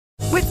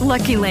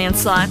Lucky Land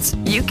Slots,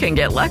 you can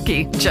get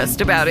lucky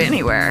just about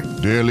anywhere.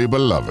 Dearly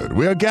beloved,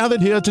 we are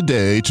gathered here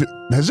today to...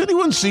 Has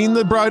anyone seen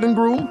the bride and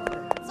groom?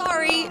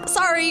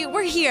 Sorry,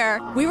 we're here.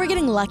 We were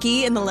getting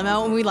lucky in the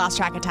limo and we lost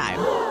track of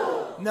time.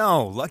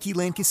 No, Lucky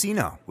Land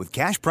Casino, with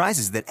cash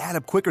prizes that add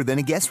up quicker than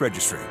a guest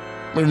registry.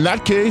 In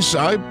that case,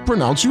 I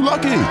pronounce you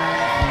lucky.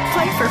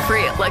 Play for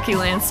free at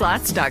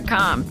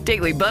LuckyLandSlots.com.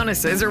 Daily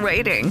bonuses are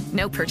waiting.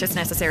 No purchase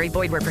necessary.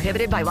 Void where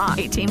prohibited by law.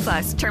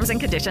 18+. Terms and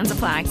conditions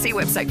apply. See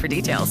website for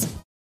details.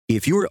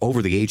 If you're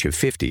over the age of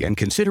 50 and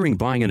considering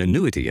buying an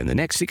annuity in the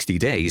next 60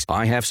 days,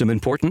 I have some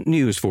important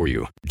news for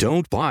you.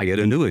 Don't buy an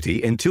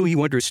annuity until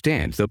you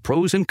understand the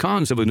pros and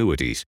cons of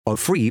annuities. A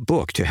free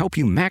book to help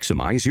you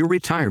maximize your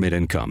retirement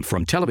income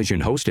from television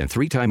host and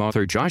three-time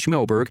author Josh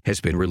Melberg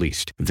has been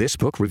released. This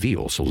book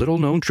reveals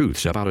little-known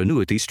truths about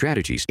annuity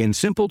strategies in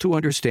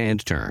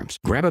simple-to-understand terms.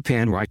 Grab a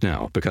pen right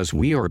now because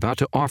we are about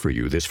to offer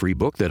you this free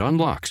book that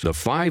unlocks the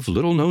 5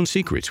 little-known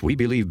secrets we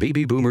believe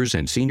baby boomers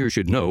and seniors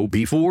should know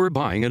before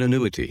buying an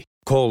annuity.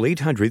 Call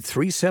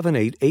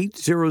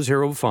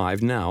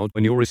 800-378-8005 now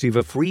and you'll receive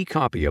a free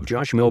copy of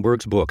Josh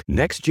Melberg's book,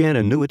 Next Gen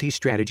Annuity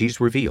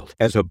Strategies Revealed.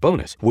 As a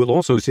bonus, we'll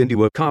also send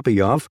you a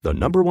copy of The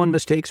 #1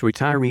 Mistakes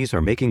Retirees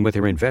Are Making with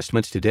Their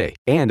Investments Today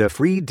and a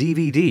free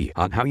DVD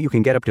on how you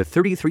can get up to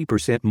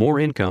 33% more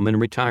income in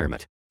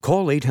retirement.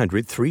 Call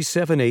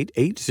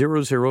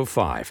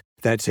 800-378-8005.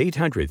 That's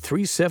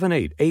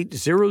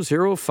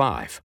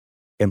 800-378-8005.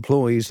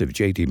 Employees of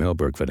J.T.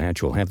 Melberg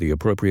Financial have the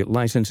appropriate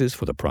licenses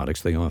for the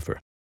products they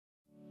offer.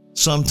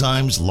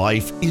 Sometimes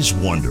life is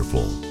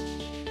wonderful,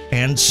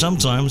 and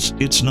sometimes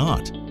it's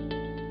not.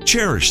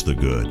 Cherish the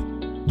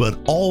good, but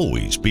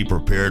always be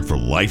prepared for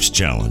life's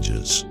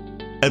challenges.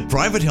 At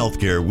Private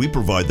Healthcare, we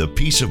provide the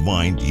peace of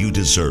mind you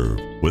deserve.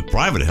 With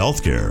Private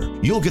Healthcare,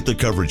 you'll get the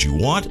coverage you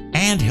want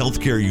and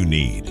healthcare you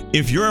need.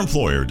 If your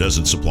employer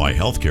doesn't supply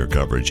healthcare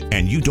coverage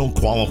and you don't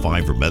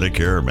qualify for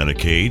Medicare or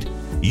Medicaid,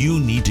 you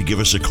need to give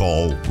us a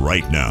call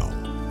right now.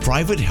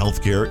 Private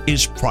Healthcare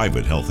is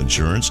private health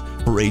insurance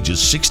for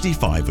ages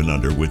 65 and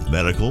under with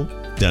medical,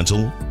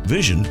 dental,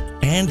 vision,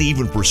 and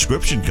even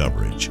prescription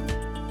coverage.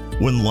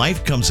 When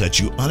life comes at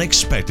you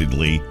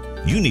unexpectedly,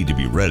 you need to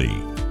be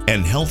ready,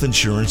 and health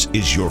insurance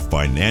is your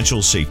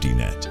financial safety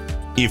net.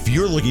 If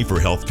you're looking for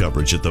health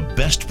coverage at the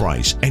best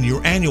price and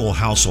your annual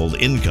household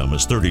income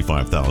is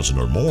 $35,000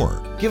 or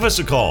more, give us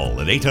a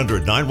call at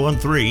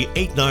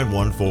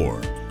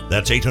 800-913-8914.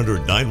 That's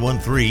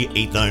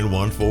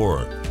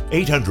 800-913-8914.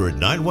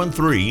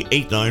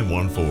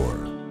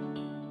 800-913-8914.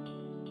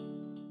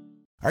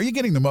 Are you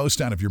getting the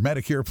most out of your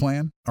Medicare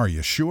plan? Are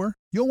you sure?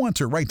 You'll want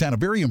to write down a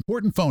very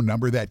important phone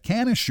number that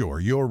can assure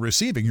you're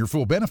receiving your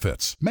full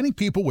benefits. Many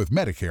people with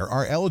Medicare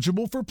are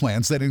eligible for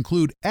plans that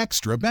include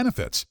extra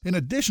benefits, in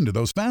addition to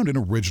those found in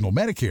Original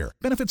Medicare.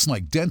 Benefits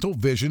like dental,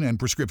 vision, and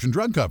prescription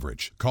drug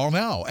coverage. Call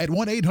now at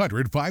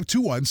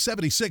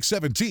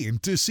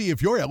 1-800-521-7617 to see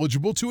if you're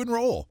eligible to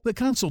enroll. The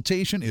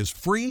consultation is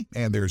free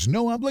and there's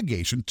no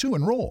obligation to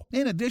enroll.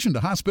 In addition to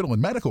hospital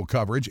and medical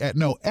coverage at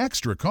no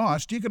extra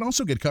cost, you can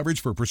also get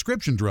coverage for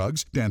prescription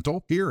drugs,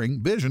 dental,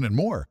 hearing, vision, and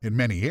more. In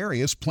many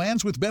areas,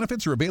 plans with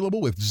benefits are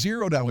available with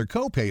 $0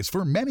 copays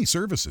for many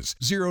services,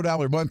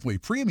 $0 monthly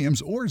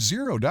premiums, or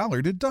 $0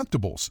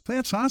 deductibles.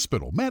 That's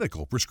hospital,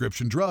 medical,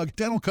 prescription drug,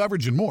 dental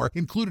coverage, and more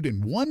included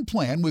in one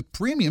plan with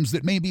premiums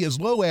that may be as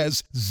low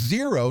as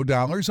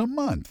 $0 a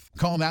month.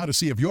 Call now to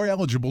see if you're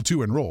eligible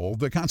to enroll.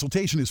 The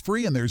consultation is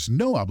free and there's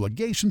no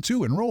obligation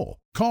to enroll.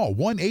 Call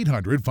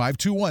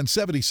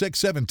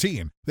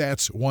 1-800-521-7617.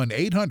 That's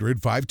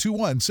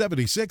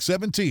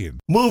 1-800-521-7617.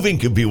 Moving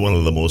can be one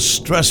of the most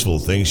stressful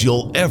things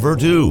you'll ever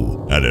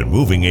do. And at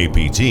Moving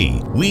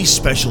APT, we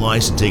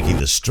specialize in taking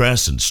the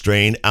stress and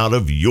strain out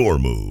of your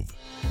move.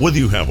 Whether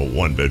you have a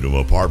 1-bedroom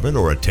apartment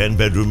or a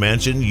 10-bedroom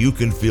mansion, you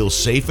can feel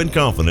safe and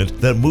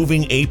confident that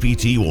Moving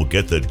APT will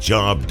get the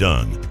job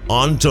done,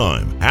 on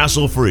time,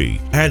 hassle-free,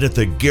 and at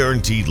the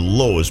guaranteed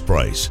lowest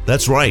price.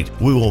 That's right,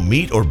 we will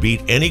meet or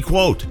beat any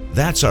quote.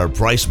 That's our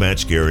price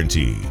match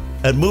guarantee.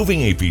 At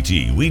Moving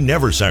APT, we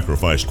never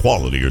sacrifice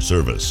quality or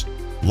service.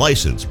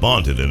 Licensed,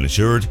 bonded, and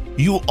insured,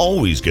 you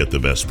always get the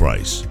best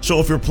price. So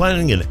if you're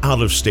planning an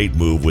out-of-state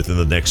move within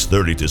the next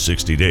 30 to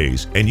 60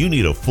 days and you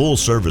need a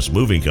full-service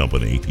moving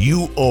company,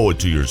 you owe it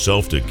to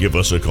yourself to give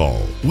us a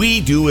call.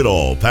 We do it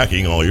all,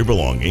 packing all your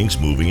belongings,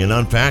 moving and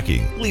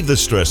unpacking. Leave the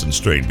stress and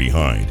strain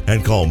behind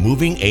and call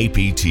Moving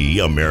APT,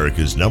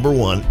 America's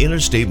 #1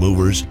 interstate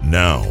movers,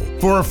 now.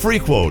 For a free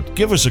quote,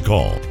 give us a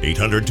call.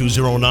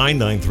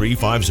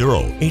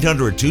 800-209-9350.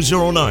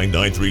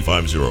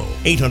 800-209-9350.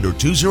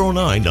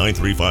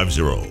 800-209-9350.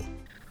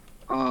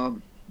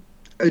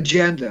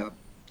 Agenda,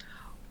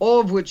 all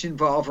of which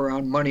involve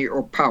around money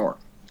or power.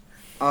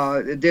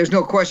 There's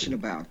no question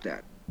about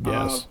that.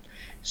 Yes.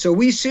 So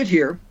we sit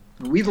here,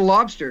 we the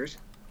lobsters,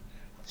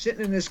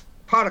 sitting in this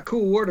pot of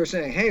cool water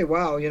saying, hey,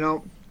 wow,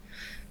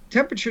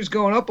 temperature's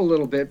going up a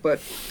little bit, but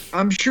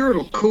I'm sure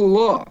it'll cool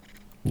off.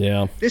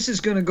 Yeah. This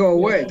is going to go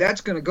away.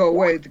 That's going to go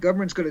away. The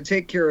government's going to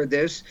take care of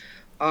this.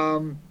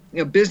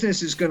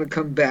 Business is going to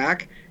come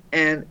back.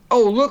 And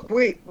oh look,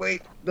 wait,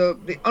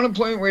 the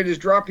unemployment rate is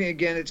dropping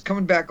again. It's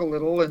coming back a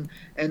little, and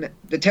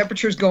the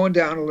temperature's going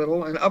down a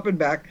little, and up and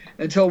back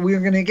until we're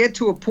going to get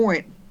to a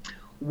point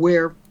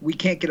where we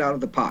can't get out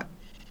of the pot.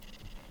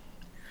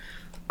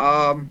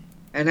 And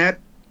that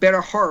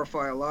better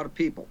horrify a lot of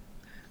people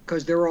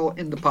because they're all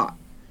in the pot.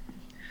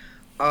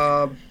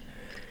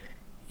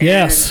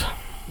 Yes.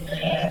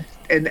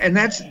 And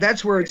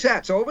that's where it's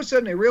at. So all of a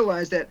sudden they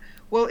realize that,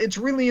 well, it's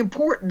really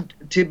important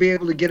to be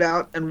able to get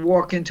out and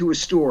walk into a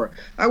store.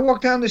 I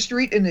walk down the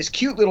street in this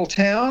cute little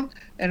town,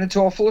 and it's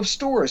all full of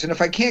stores. And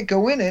if I can't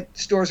go in it,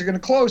 stores are going to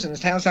close, and the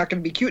town's not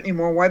going to be cute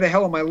anymore. Why the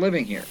hell am I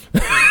living here?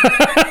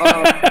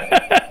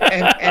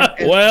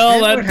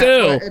 Well, that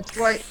too.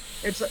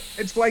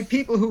 It's like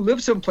people who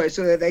live someplace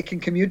so that they can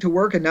commute to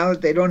work, and now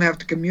that they don't have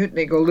to commute and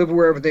they go live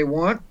wherever they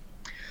want.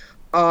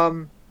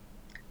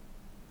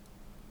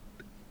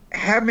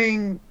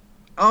 Having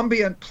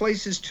ambient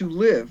places to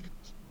live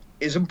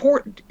is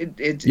important.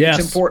 It's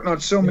important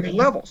on so many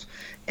levels.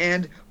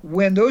 And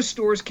when those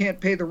stores can't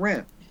pay the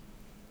rent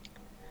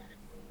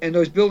and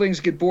those buildings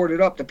get boarded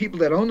up, the people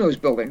that own those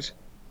buildings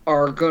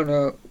are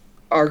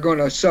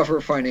gonna suffer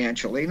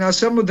financially. Now,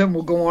 some of them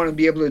will go on and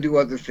be able to do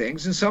other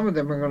things, and some of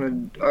them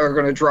are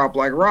gonna drop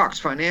like rocks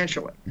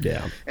financially.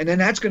 Yeah. And then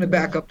that's going to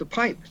back up the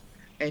pipe.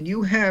 And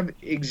you have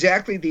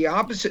exactly the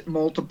opposite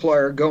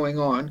multiplier going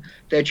on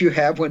that you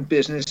have when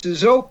business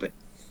is open.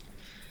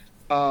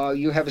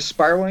 You have a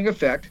spiraling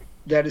effect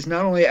that is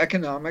not only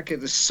economic,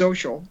 it is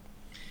social,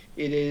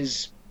 it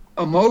is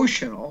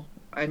emotional.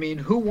 I mean,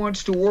 who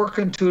wants to work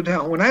into a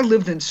town? When I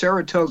lived in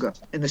Saratoga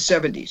in the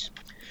 70s,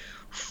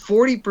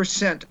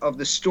 40% of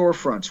the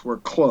storefronts were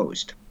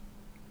closed.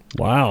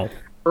 Wow.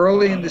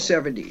 Early in the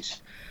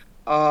 70s.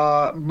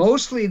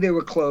 Mostly they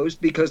were closed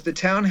because the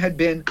town had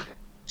been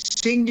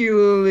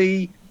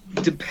singularly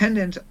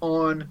dependent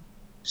on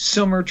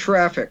summer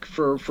traffic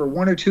for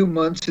 1 or 2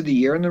 months of the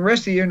year, and the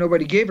rest of the year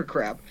nobody gave a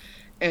crap.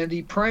 And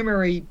the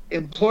primary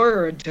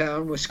employer in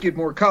town was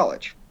Skidmore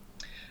College,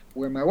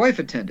 where my wife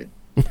attended,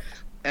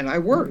 and I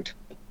worked.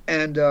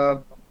 And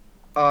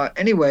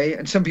anyway,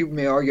 and some people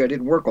may argue I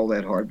didn't work all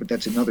that hard, but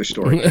that's another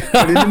story.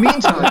 But in the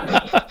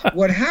meantime,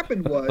 what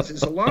happened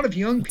is a lot of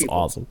young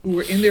people who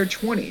were in their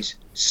 20s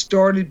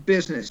started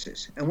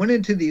businesses and went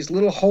into these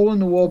little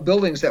hole-in-the-wall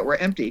buildings that were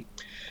empty,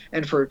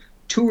 and for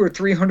 $200 or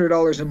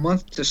 $300 a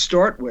month to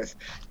start with,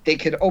 they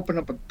could open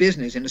up a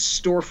business in a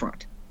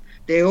storefront.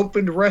 They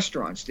opened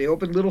restaurants. They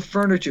opened little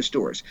furniture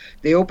stores.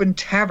 They opened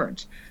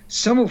taverns,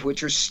 some of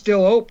which are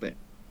still open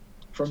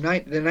from the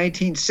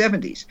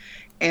 1970s.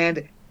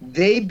 And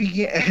they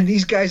began, and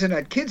these guys are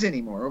not kids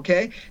anymore,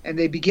 okay? And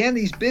they began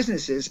these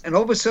businesses, and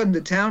all of a sudden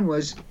the town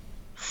was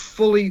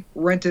fully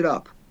rented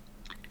up.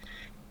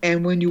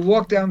 And when you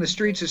walk down the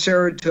streets of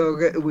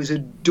Saratoga, it was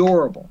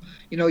adorable.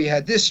 You know, you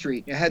had this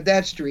street, you had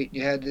that street,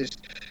 you had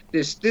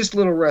this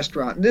little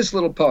restaurant, and this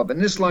little pub,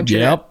 and this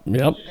luncheonette.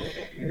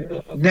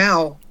 Yep.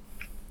 Now,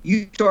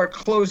 you start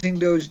closing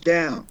those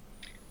down.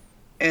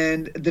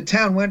 And the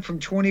town went from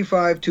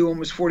 25 to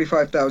almost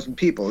 45,000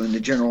 people in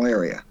the general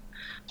area.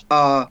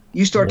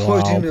 You start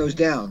closing those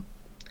down,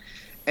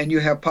 and you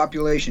have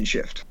population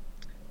shift.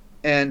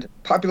 And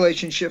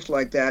population shift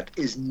like that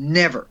is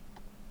never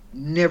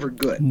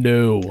good.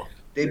 No.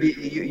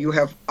 You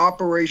have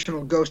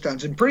operational ghost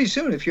towns. And pretty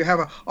soon, if you have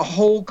a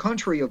whole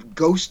country of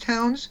ghost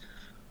towns,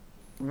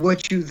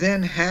 what you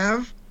then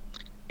have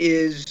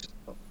is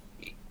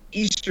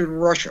Eastern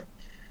Russia.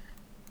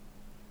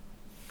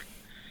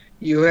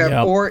 You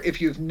have, or if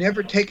you've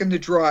never taken the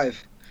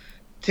drive,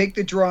 take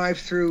the drive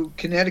through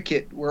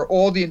Connecticut, where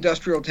all the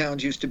industrial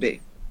towns used to be.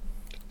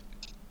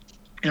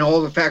 And all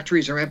the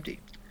factories are empty.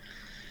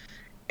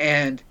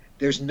 And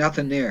there's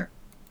nothing there.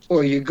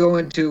 Or you go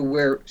into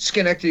where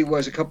Schenectady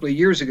was a couple of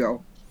years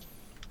ago,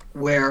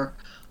 where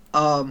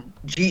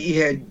GE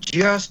had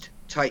just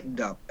tightened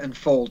up and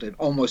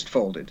almost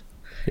folded.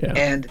 Yeah.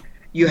 And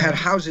you had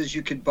houses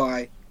you could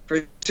buy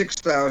for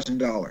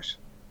 $6,000.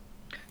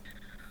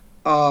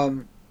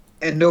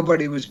 And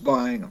nobody was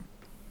buying them.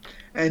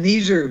 And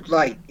these are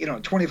like,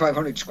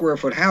 2,500 square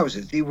foot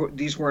houses.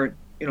 These weren't,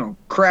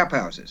 crap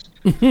houses.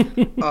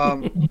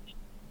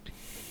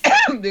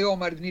 They all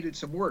might have needed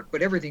some work,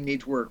 but everything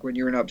needs work when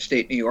you're in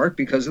upstate New York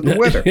because of the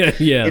weather. Yes.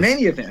 In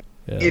any event,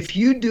 if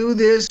you do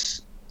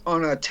this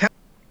on a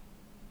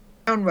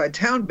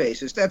town-by-town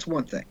basis, that's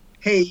one thing.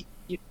 Hey,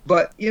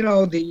 but,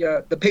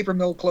 the paper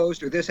mill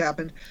closed or this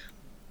happened.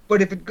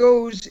 But if it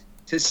goes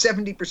to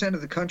 70%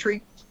 of the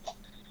country,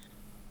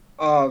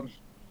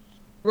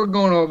 we're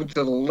going over to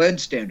the lead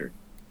standard.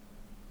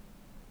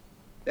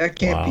 That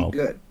can't be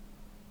good.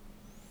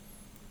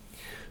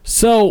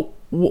 So,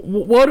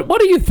 what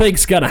do you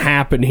think's going to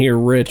happen here,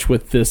 Rich,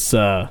 with this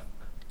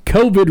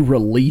COVID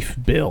relief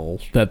bill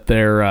that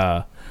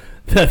they're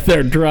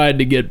trying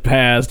to get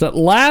passed?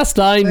 Last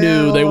I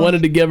knew, they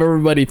wanted to give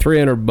everybody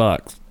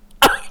 $300.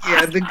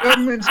 Yeah, the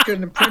government's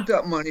going to print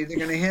up money. They're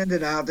going to hand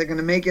it out. They're going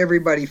to make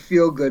everybody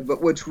feel good.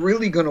 But what's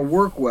really going to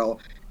work well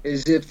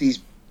is if these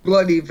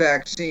bloody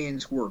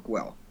vaccines work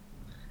well.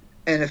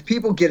 And if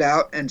people get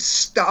out and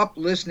stop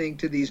listening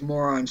to these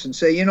morons and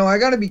say, I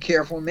got to be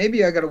careful,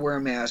 maybe I got to wear a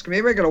mask,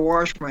 maybe I got to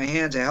wash my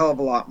hands a hell of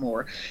a lot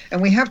more,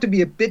 and we have to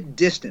be a bit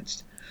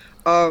distanced.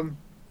 But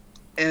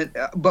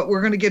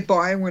we're going to get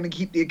by, and we're going to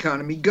keep the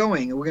economy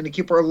going, and we're going to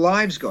keep our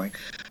lives going.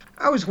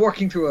 I was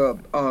walking through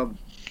I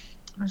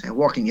was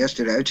walking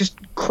yesterday. I was just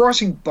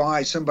crossing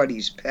by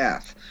somebody's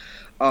path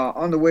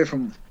on the way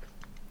from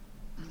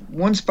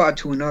one spot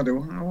to another.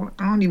 I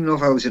don't even know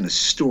if I was in a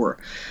store.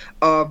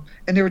 And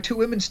there were two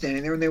women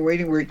standing there, and they were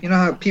waiting. You know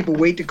how people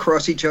wait to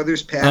cross each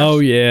other's paths? Oh,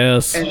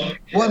 yes. And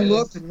one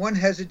looked, and one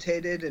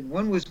hesitated, and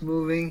one was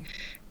moving,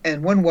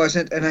 and one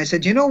wasn't. And I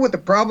said, you know what the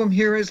problem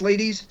here is,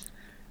 ladies?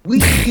 We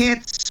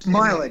can't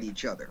smile at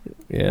each other.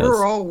 Yes.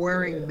 We're all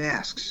wearing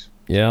masks.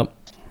 Yep.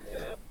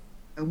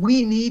 And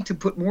we need to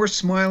put more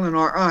smile in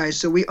our eyes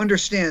so we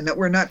understand that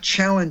we're not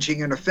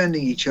challenging and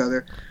offending each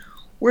other.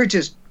 We're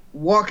just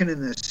walking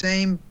in the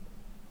same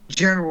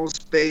general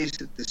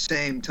space at the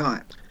same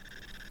time.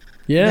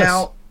 Yes.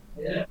 Now,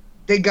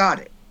 they got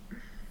it.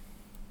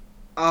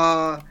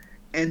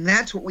 And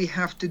that's what we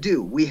have to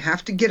do. We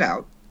have to get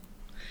out,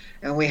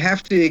 and we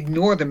have to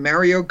ignore the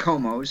Mario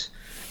Comos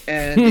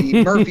and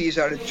the Murphys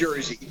out of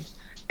Jersey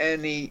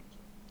and the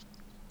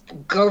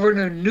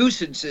Governor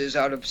Nuisances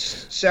out of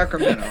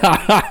Sacramento.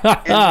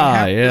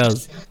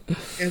 Yes.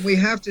 And we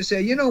have to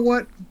say, you know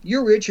what?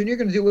 You're rich, and you're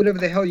going to do whatever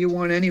the hell you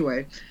want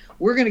anyway.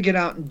 We're going to get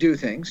out and do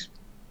things.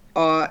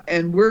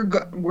 And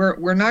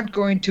we're not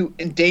going to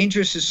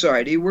endanger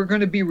society. We're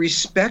going to be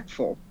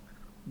respectful,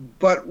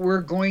 but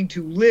we're going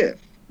to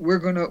live. We're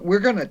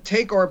gonna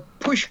take our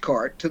push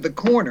cart to the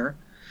corner,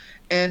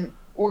 and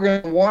we're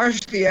going to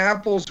wash the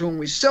apples when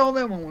we sell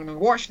them, and we're going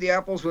to wash the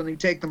apples when we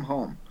take them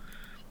home.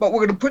 But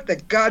we're going to put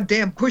that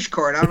goddamn push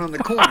cart out on the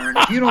corner, and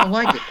if you don't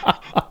like it,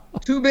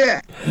 too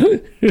bad.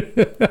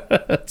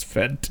 That's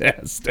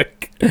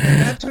fantastic. And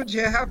that's what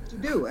you have to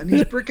do. And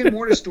these brick and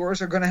mortar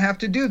stores are going to have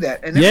to do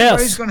that. And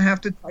everybody's going to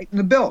have to tighten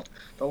the belt.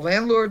 The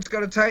landlord's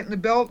got to tighten the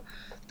belt.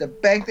 The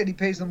bank that he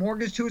pays the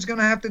mortgage to is going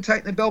to have to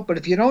tighten the belt. But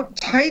if you don't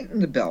tighten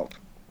the belt,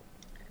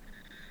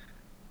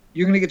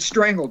 you're going to get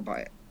strangled by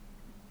it.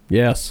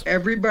 Yes.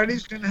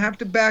 Everybody's going to have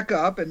to back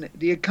up, and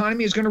the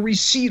economy is going to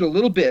recede a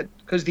little bit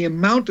because the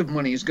amount of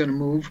money is going to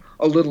move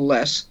a little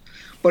less,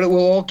 but it will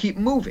all keep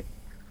moving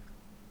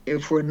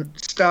if we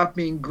stop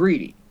being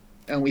greedy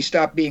and we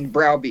stop being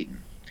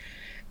browbeaten.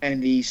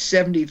 And the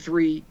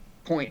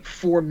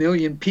 73.4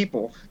 million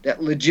people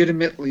that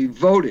legitimately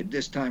voted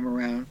this time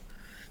around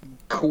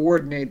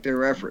coordinate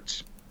their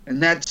efforts.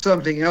 And that's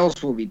something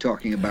else we'll be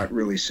talking about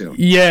really soon.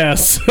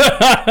 Yes.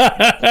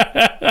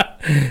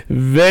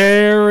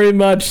 Very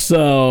much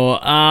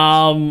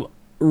so.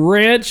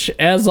 Rich,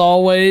 as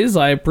always,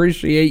 I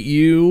appreciate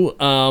you.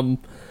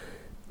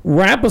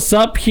 Wrap us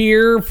up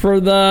here for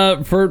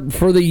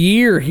the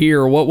year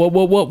here.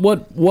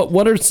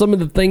 What are some of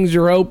the things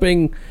you're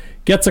hoping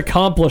gets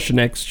accomplished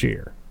next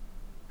year?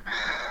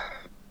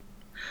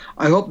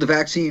 I hope the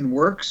vaccine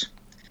works.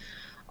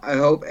 I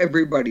hope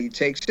everybody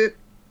takes it.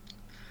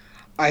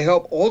 I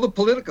hope all the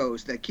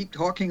politicos that keep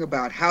talking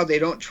about how they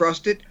don't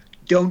trust it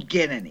don't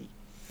get any.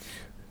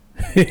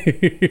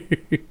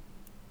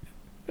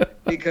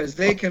 Because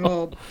they can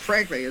all,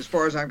 frankly, as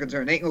far as I'm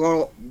concerned, they can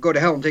all go to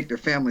hell and take their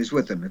families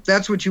with them. If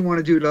that's what you want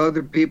to do to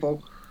other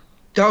people,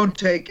 don't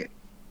take it.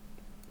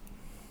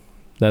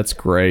 That's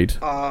great.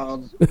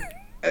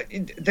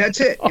 That's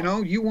it.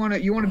 You want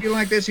to be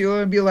like this. You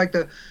want to be like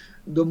the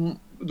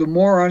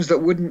morons that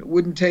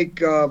wouldn't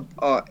take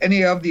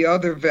any of the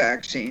other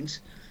vaccines.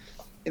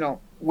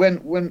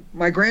 When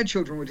my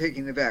grandchildren were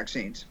taking the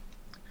vaccines,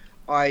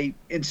 I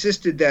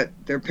insisted that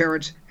their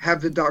parents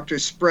have the doctor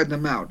spread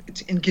them out.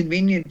 It's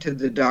inconvenient to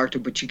the doctor,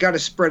 but you got to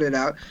spread it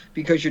out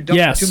because you're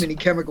dumping too many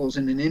chemicals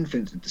in an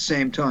infant at the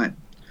same time.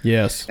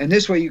 Yes. And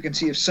this way you can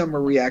see if some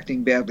are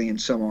reacting badly and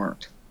some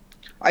aren't.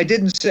 I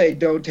didn't say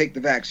don't take the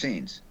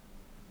vaccines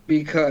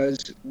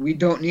because we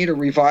don't need a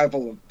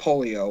revival of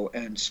polio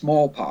and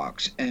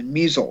smallpox and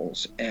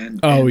measles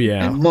and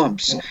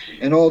mumps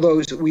and all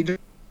those.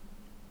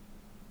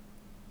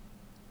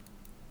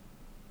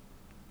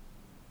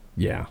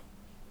 Yeah.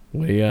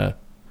 We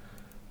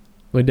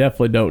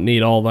definitely don't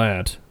need all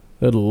that.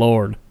 Good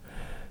Lord.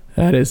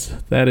 That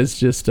is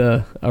just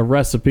a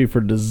recipe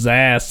for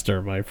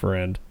disaster, my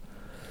friend.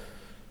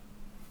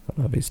 I don't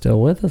know if he's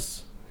still with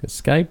us. His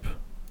Skype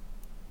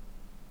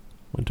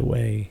went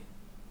away.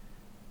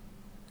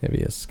 Maybe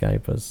his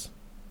Skype was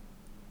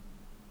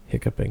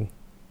hiccuping.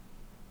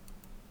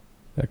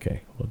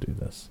 Okay, we'll do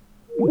this.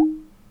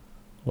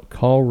 We'll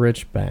call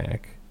Rich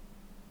back.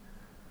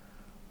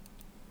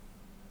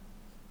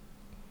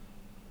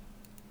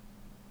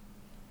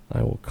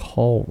 I will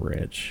call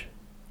Rich.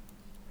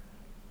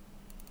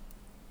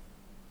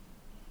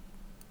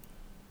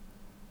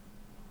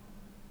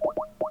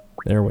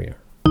 There we are.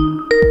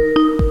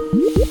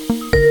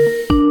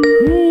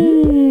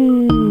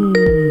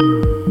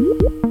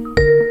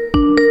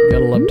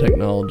 Gotta love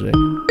technology.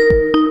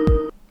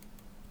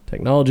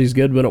 Technology's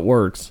good when it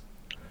works.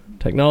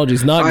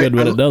 Technology's not good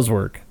when it does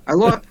work. I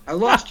lost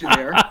you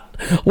there.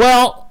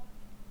 Well,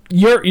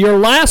 Your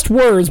last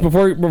words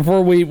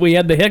before we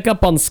had the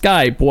hiccup on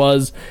Skype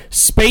was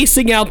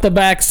spacing out the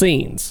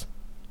vaccines.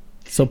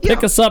 So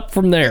pick us up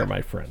from there,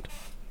 my friend.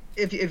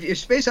 If you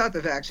space out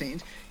the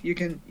vaccines,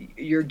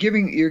 you're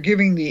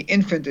giving the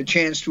infant a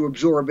chance to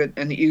absorb it,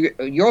 and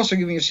you're also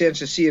giving a chance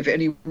to see if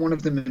any one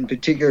of them in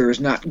particular is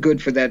not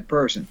good for that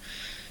person.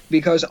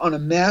 Because on a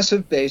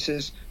massive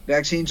basis,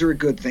 vaccines are a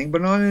good thing,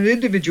 but on an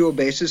individual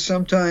basis,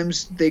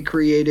 sometimes they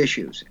create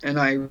issues, and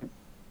I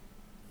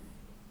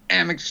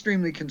am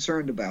extremely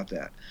concerned about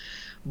that.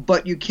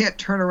 But you can't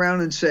turn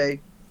around and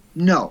say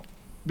no,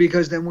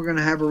 because then we're going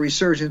to have a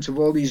resurgence of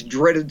all these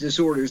dreaded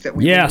disorders that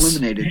we've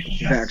eliminated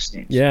with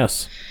vaccines.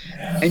 Yes.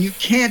 And you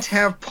can't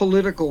have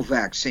political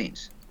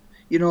vaccines.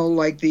 You know,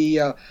 like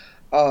the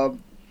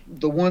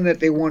one that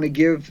they want to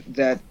give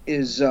that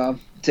is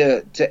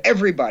to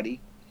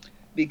everybody,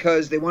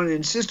 because they want to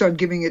insist on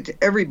giving it to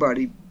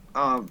everybody.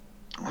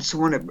 What's the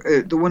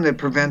one that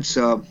prevents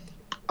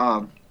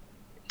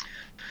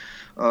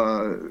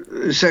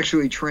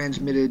sexually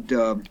transmitted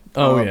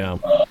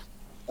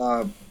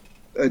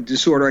a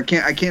disorder. I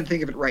can't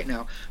think of it right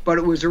now, but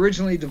it was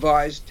originally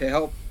devised to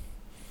help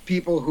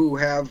people who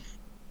have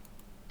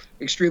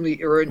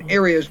or in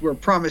areas where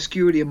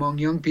promiscuity among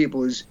young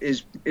people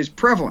is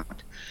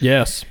prevalent.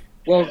 Yes.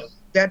 Well,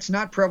 that's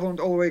not prevalent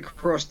all the way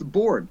across the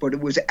board, but it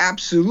was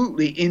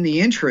absolutely in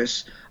the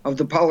interests of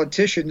the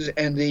politicians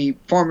and the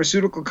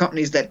pharmaceutical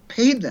companies that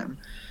paid them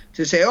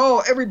to say,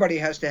 oh, everybody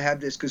has to have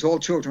this because all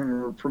children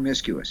are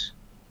promiscuous.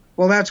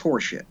 Well, that's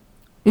horseshit.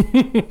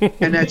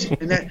 and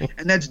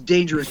that's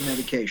dangerous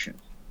medication.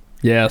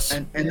 Yes.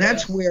 And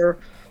that's where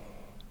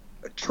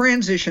a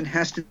transition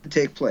has to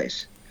take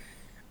place.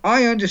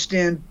 I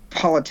understand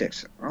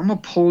politics. I'm a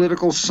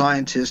political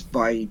scientist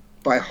by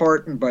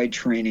heart and by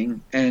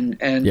training, and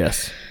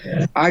yes.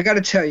 I got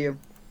to tell you,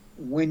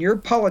 when you're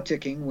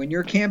politicking, when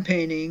you're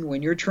campaigning,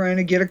 when you're trying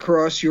to get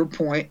across your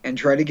point and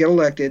try to get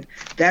elected,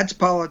 that's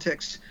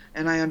politics,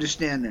 and I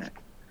understand that.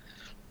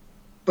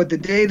 But the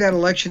day that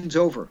election's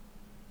over,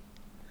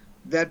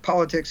 that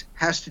politics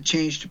has to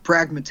change to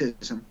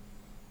pragmatism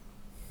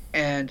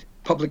and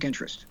public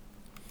interest.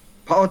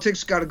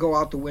 Politics got to go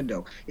out the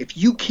window. If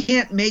you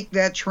can't make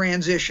that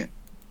transition,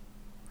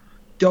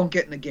 don't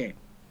get in the game.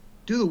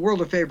 Do the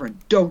world a favor and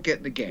don't get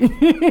in the game.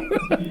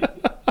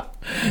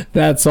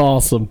 That's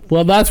awesome.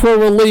 Well, that's where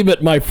we'll leave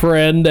it, my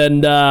friend.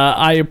 And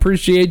I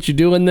appreciate you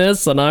doing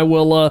this. And I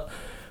will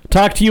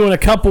talk to you in a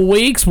couple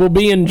weeks. We'll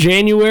be in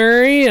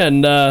January.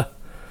 And, oh,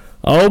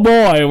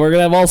 boy, we're going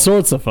to have all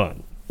sorts of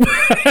fun.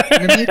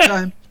 In the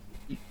meantime,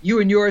 you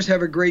and yours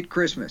have a great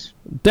Christmas.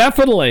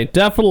 Definitely.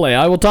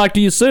 I will talk to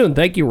you soon.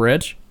 Thank you,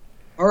 Rich.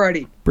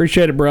 Alrighty.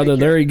 Appreciate it, brother.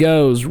 There he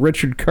goes.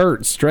 Richard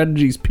Kurtz,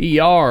 Strategies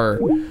PR,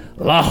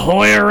 La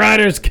Jolla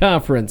Writers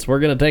Conference. We're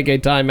going to take a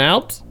time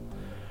out.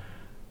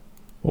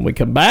 When we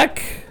come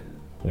back,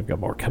 we've got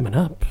more coming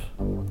up.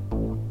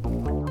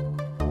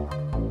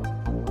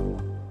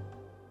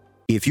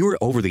 If you're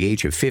over the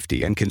age of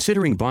 50 and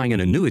considering buying an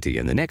annuity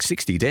in the next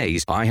 60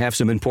 days, I have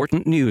some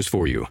important news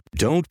for you.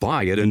 Don't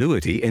buy an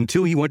annuity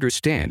until you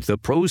understand the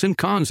pros and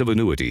cons of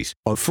annuities.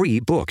 A free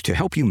book to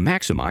help you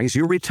maximize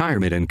your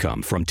retirement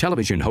income from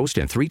television host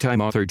and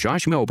three-time author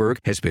Josh Melberg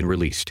has been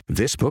released.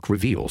 This book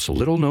reveals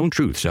little-known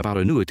truths about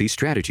annuity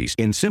strategies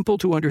in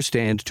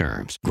simple-to-understand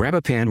terms. Grab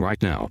a pen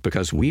right now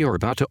because we are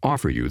about to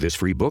offer you this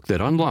free book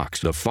that unlocks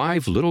the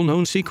 5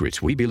 little-known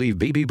secrets we believe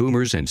baby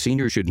boomers and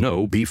seniors should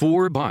know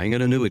before buying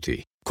an annuity.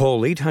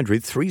 Call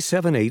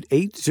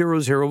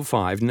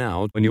 800-378-8005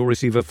 now and you'll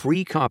receive a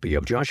free copy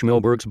of Josh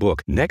Melberg's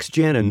book, Next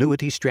Gen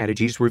Annuity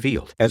Strategies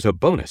Revealed. As a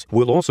bonus,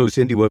 we'll also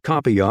send you a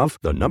copy of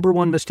The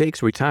 #1 Mistakes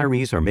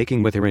Retirees Are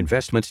Making with Their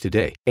Investments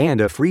Today and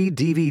a free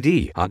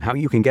DVD on how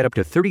you can get up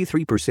to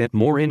 33%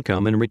 more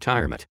income in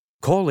retirement.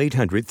 Call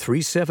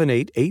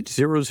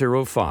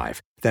 800-378-8005.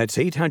 That's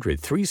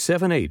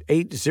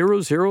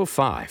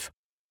 800-378-8005.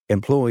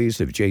 Employees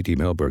of J.D.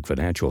 Melberg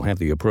Financial have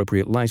the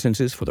appropriate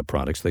licenses for the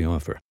products they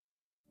offer.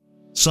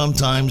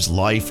 Sometimes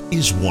life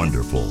is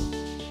wonderful,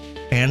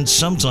 and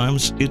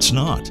sometimes it's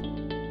not.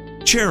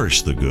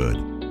 Cherish the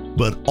good,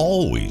 but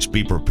always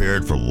be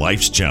prepared for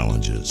life's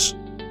challenges.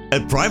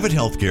 At Private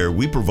Healthcare,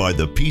 we provide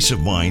the peace of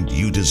mind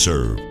you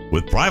deserve.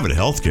 With Private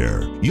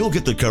Healthcare, you'll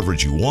get the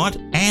coverage you want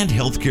and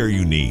healthcare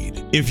you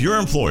need. If your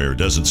employer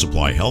doesn't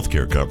supply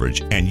healthcare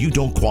coverage and you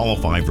don't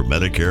qualify for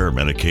Medicare or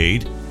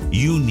Medicaid,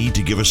 you need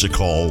to give us a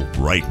call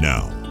right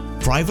now.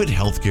 Private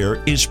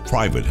Healthcare is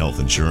private health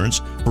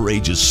insurance for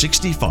ages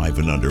 65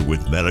 and under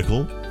with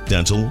medical,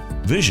 dental,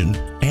 vision,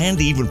 and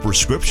even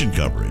prescription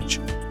coverage.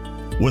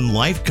 When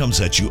life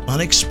comes at you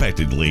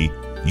unexpectedly,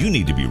 you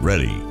need to be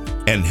ready,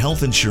 and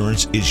health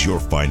insurance is your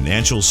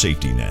financial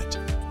safety net.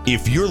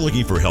 If you're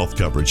looking for health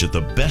coverage at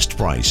the best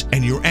price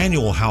and your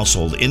annual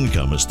household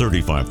income is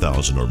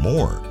 $35,000 or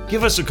more,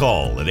 give us a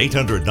call at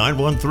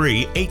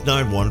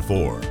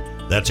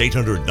 800-913-8914. That's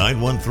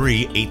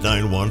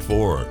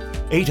 800-913-8914.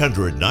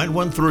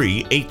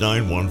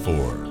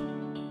 800-913-8914.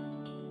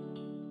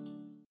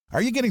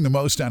 Are you getting the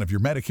most out of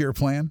your Medicare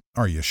plan?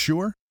 Are you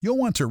sure? You'll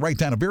want to write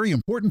down a very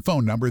important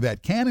phone number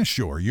that can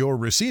assure you're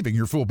receiving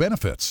your full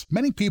benefits.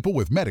 Many people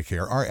with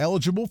Medicare are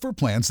eligible for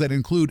plans that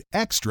include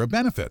extra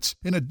benefits,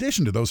 in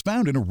addition to those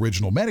found in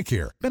Original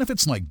Medicare.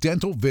 Benefits like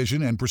dental,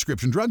 vision, and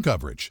prescription drug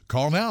coverage.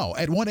 Call now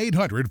at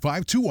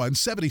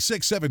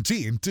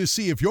 1-800-521-7617 to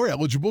see if you're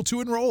eligible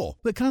to enroll.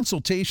 The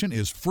consultation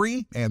is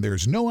free and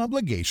there's no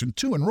obligation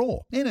to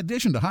enroll. In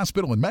addition to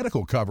hospital and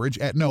medical coverage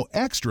at no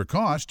extra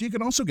cost, you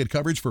can also get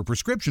coverage for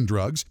prescription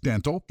drugs,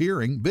 dental,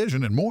 hearing,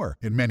 vision, and more.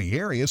 In many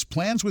areas,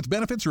 plans with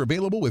benefits are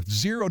available with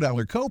 $0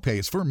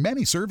 copays for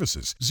many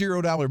services,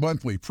 $0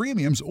 monthly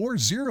premiums, or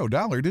 $0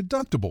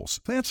 deductibles.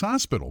 That's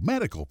hospital,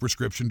 medical,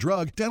 prescription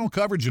drug, dental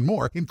coverage, and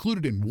more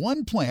included in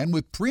one plan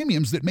with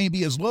premiums that may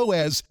be as low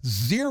as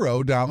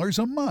 $0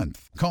 a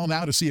month. Call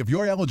now to see if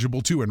you're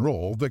eligible to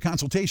enroll. The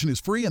consultation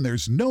is free and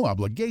there's no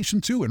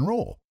obligation to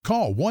enroll.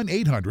 Call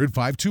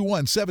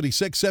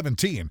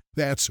 1-800-521-7617.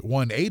 That's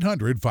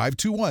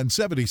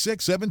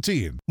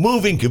 1-800-521-7617.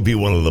 Moving can be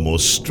one of the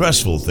most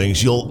stressful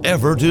things you'll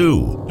ever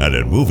do. And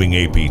at Moving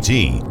APT,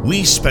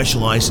 we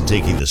specialize in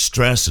taking the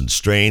stress and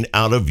strain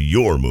out of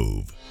your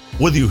move.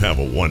 Whether you have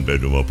a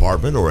 1-bedroom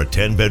apartment or a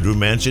 10-bedroom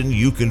mansion,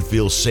 you can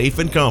feel safe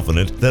and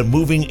confident that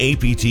Moving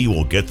APT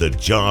will get the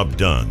job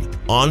done.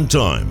 On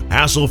time,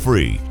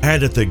 hassle-free,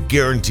 and at the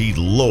guaranteed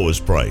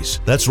lowest price.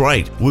 That's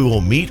right, we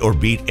will meet or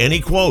beat any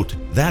quote.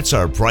 That's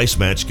our price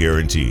match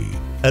guarantee.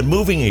 At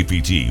Moving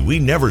APT, we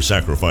never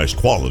sacrifice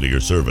quality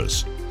or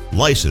service.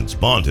 Licensed,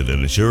 bonded,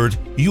 and insured,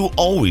 you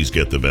always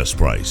get the best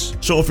price.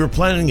 So if you're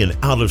planning an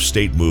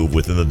out-of-state move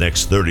within the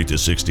next 30 to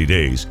 60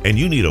 days and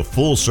you need a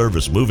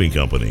full-service moving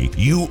company,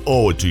 you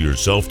owe it to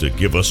yourself to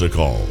give us a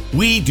call.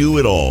 We do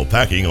it all,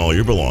 packing all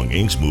your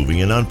belongings,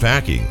 moving and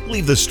unpacking.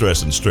 Leave the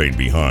stress and strain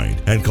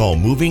behind and call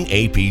Moving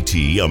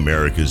APT,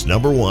 America's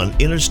 #1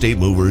 interstate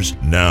movers,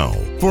 now.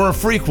 For a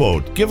free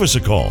quote, give us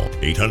a call.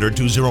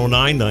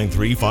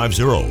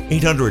 800-209-9350.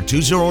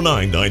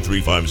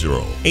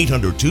 800-209-9350.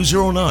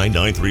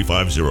 800-209-9350.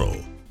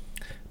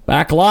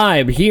 Back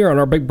live here on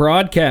our big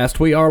broadcast.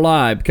 We are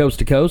live coast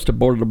to coast and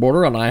border to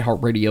border on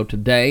iHeartRadio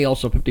today,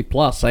 also 50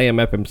 plus AM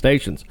FM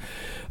stations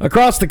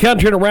across the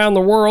country and around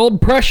the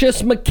world.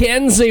 Precious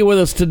McKenzie with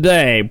us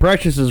today.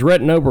 Precious has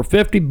written over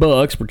 50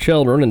 books for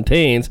children and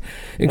teens,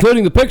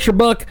 including the picture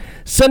book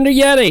Cinder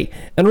Yeti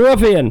and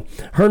Ruffian,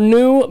 her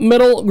new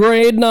middle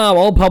grade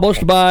novel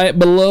published by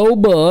Below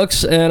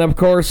Books. And of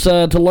course,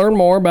 to learn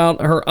more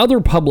about her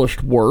other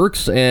published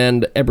works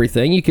and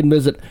everything, you can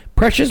visit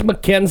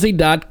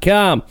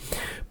PreciousMcKenzie.com.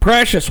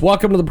 Precious,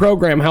 welcome to the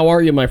program. How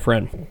are you, my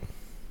friend?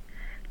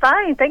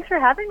 Fine. Thanks for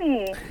having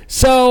me.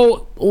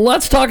 So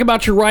let's talk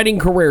about your writing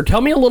career.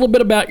 Tell me a little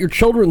bit about your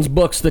children's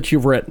books that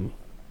you've written.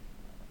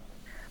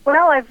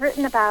 Well, I've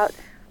written about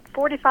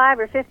 45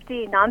 or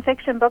 50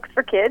 nonfiction books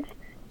for kids.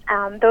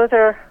 Those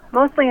are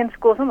mostly in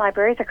schools and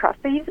libraries across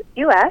the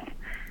U.S.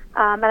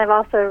 And I've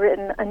also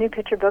written a new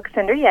picture book,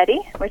 Cinder Yeti,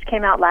 which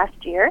came out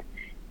last year.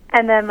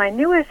 And then my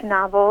newest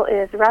novel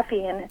is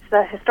Ruffian. It's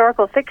a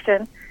historical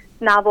fiction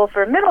novel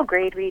for middle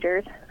grade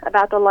readers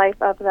about the life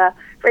of the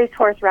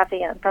racehorse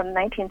Ruffian from the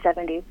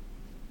 1970s.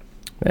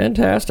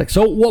 Fantastic.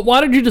 So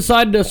why did you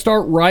decide to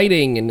start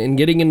writing and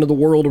getting into the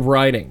world of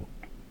writing?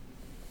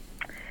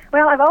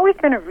 Well, I've always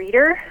been a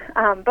reader.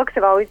 Books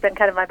have always been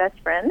kind of my best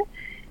friend.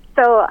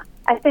 So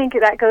I think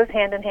that goes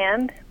hand in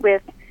hand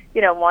with,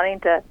 wanting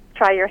to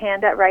try your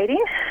hand at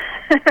writing.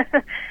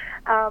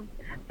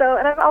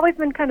 And I've always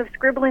been kind of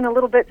scribbling a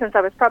little bit since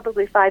I was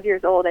probably 5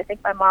 years old. I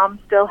think my mom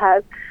still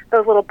has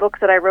those little books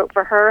that I wrote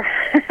for her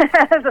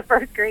as a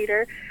first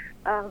grader.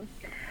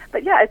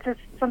 But yeah, it's just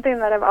something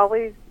that I've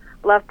always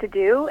loved to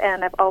do,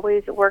 and I've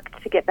always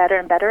worked to get better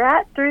and better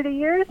at through the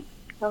years.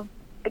 So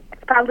it's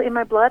probably in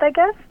my blood, I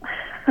guess.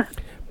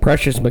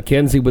 Precious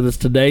McKenzie with us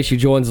today. She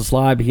joins us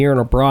live here on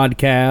our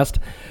broadcast.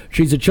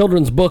 She's a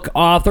children's book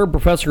author,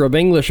 professor of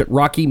English at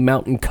Rocky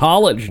Mountain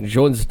College, and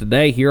joins us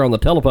today here on the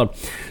telephone.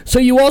 So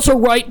you also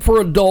write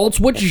for adults.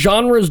 Which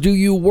genres do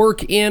you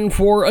work in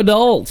for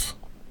adults?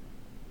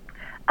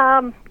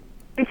 Because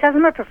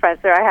I'm a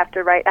professor, I have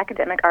to write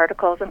academic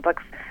articles and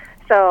books.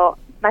 So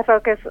my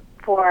focus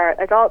for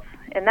adults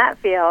in that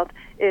field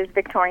is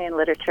Victorian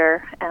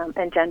literature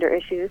and gender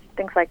issues,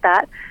 things like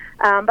that.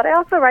 But I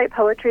also write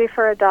poetry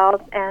for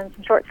adults and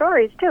some short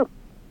stories, too.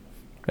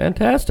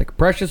 Fantastic.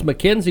 Precious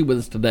McKenzie with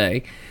us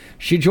today.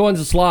 She joins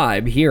us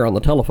live here on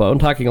the telephone,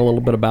 talking a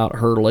little bit about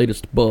her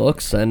latest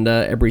books and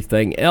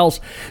everything else.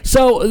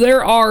 So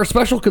there are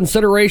special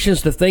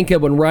considerations to think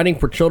of when writing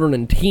for children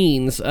and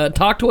teens.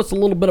 Talk to us a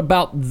little bit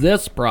about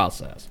this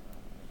process.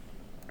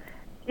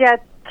 Yeah,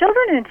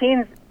 children and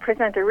teens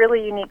present a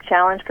really unique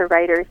challenge for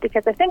writers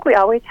because I think we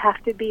always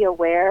have to be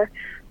aware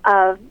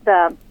of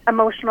the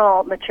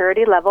emotional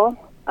maturity level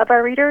of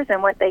our readers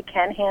and what they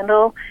can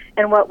handle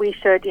and what we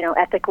should,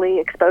 ethically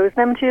expose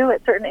them to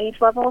at certain age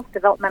levels,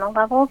 developmental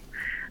levels.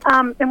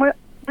 And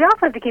we also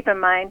have to keep in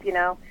mind,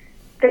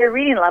 their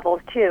reading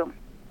levels too,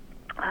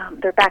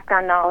 their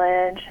background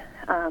knowledge,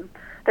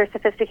 their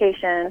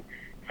sophistication.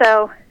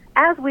 So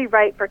as we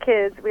write for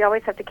kids, we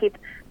always have to keep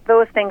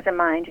those things in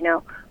mind,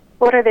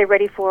 what are they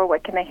ready for,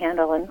 what can they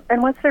handle,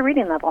 and what's their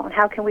reading level, and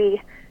how can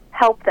we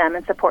help them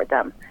and support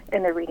them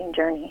in their reading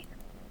journey.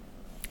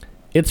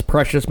 It's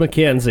Precious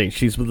McKenzie.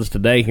 She's with us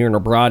today here in our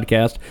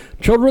broadcast.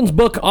 Children's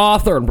book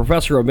author and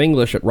professor of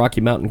English at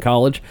Rocky Mountain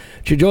College.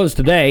 She joins us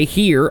today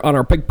here on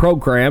our big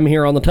program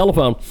here on the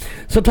telephone.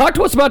 So talk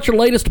to us about your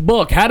latest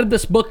book. How did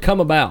this book come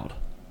about?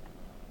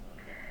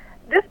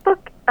 This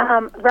book,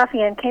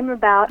 Ruffian, came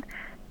about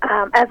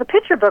as a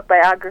picture book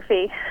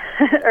biography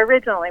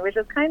originally, which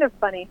is kind of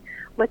funny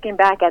looking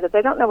back at it.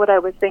 I don't know what I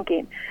was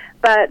thinking,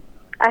 but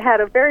I had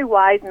a very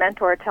wise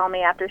mentor tell me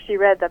after she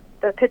read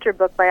the picture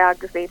book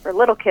biography for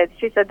little kids.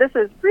 She said, "This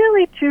is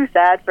really too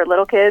sad for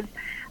little kids.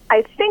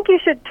 I think you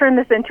should turn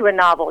this into a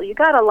novel. You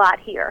got a lot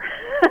here."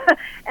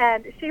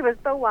 And she was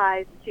so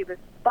wise. She was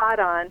spot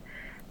on.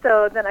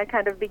 So then I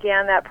kind of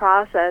began that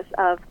process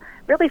of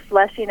really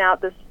fleshing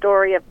out the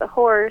story of the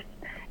horse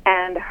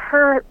and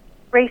her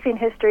racing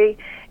history.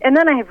 And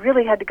then I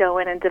really had to go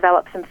in and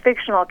develop some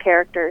fictional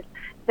characters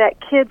that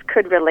kids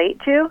could relate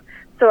to.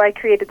 So I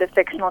created the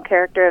fictional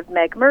character of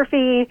Meg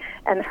Murphy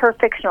and her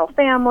fictional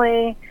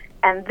family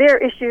and their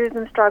issues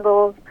and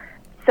struggles.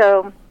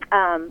 So,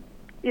 kind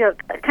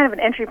of an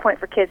entry point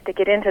for kids to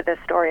get into this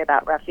story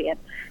about Ruffian.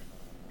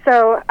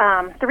 So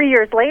 3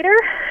 years later,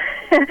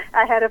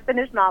 I had a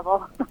finished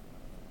novel.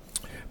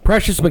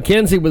 Precious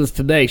McKenzie with us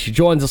today. She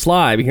joins us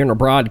live here in our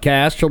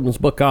broadcast. Children's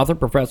book author,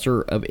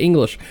 professor of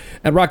English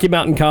at Rocky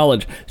Mountain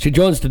College. She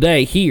joins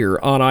today here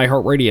on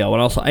iHeartRadio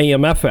and also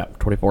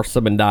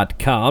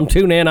AMFM247.com.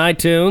 Tune in,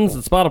 iTunes,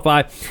 and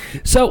Spotify.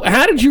 So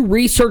how did you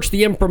research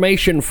the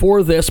information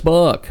for this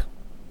book?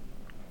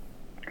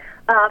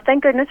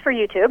 Thank goodness for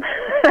YouTube.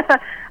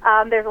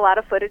 There's a lot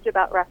of footage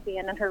about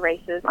Ruffian and her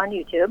races on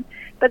YouTube.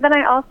 But then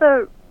I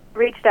also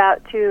reached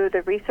out to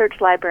the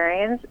research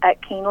librarians at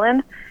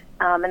Keeneland,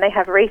 and they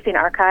have racing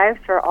archives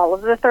for all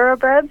of the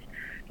thoroughbreds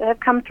that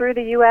have come through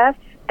the U.S.,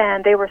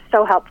 and they were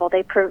so helpful.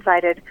 They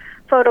provided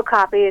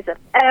photocopies of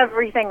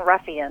everything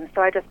Ruffian,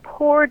 so I just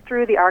poured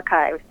through the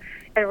archives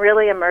and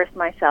really immersed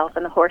myself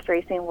in the horse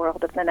racing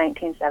world of the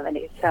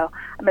 1970s. So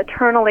I'm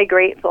eternally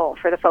grateful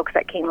for the folks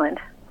at Keeneland.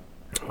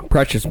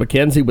 Precious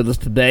McKenzie with us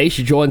today.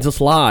 She joins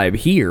us live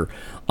here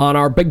on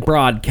our big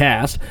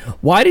broadcast.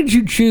 Why did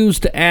you choose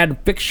to add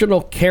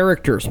fictional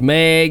characters,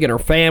 Meg and her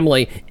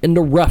family,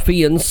 into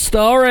Ruffian's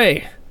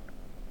story?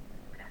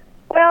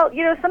 Well,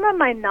 some of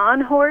my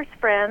non-horse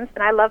friends,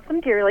 and I love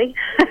them dearly,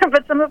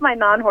 but some of my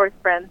non-horse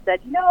friends said,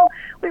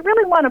 we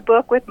really want a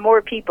book with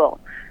more people.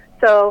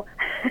 So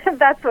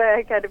that's why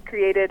I kind of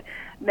created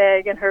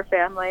Meg and her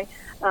family,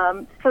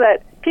 so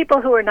that people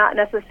who are not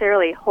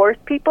necessarily horse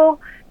people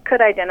could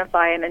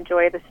identify and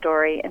enjoy the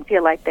story and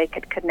feel like they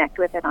could connect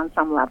with it on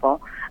some level,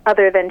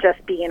 other than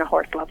just being a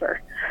horse lover,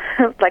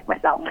 like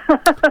myself.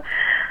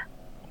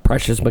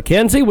 Precious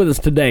McKenzie with us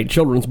today,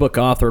 children's book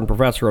author and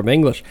professor of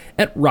English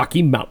at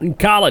Rocky Mountain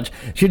College.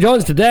 She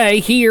joins today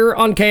here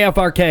on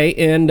KFRK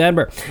in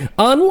Denver.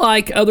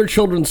 Unlike other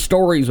children's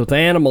stories with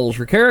animals,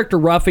 your character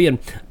Ruffian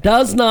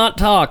does not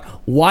talk.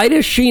 Why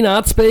does she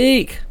not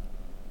speak?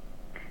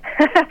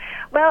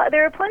 Well,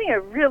 there are plenty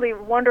of really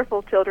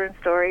wonderful children's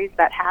stories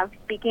that have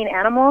speaking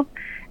animals,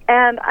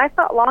 and I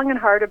thought long and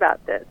hard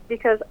about this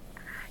because,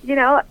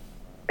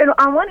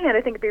 on one hand,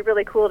 I think it'd be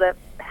really cool to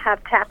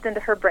have tapped into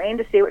her brain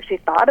to see what she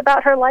thought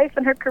about her life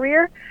and her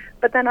career,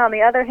 but then on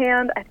the other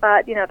hand, I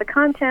thought, the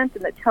content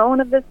and the tone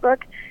of this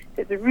book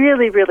is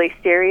really, really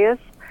serious,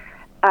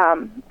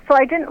 so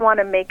I didn't want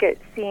to make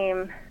it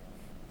seem,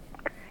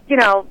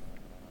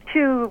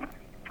 too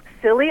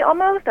silly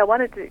almost. I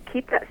wanted to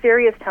keep that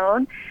serious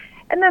tone.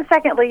 And then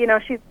secondly,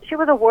 she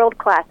was a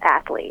world-class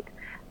athlete.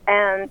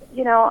 And,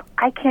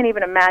 I can't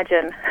even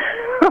imagine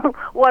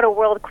what a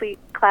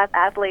world-class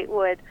athlete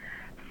would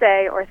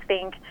say or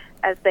think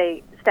as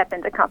they step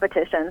into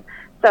competition.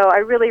 So I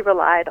really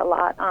relied a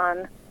lot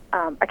on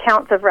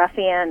accounts of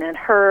Ruffian and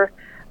her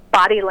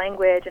body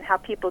language and how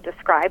people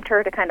described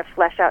her to kind of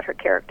flesh out her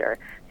character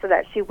so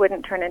that she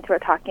wouldn't turn into a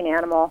talking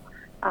animal.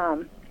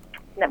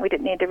 That we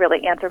didn't need to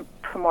really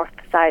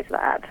anthropomorphize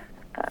that.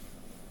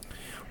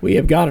 We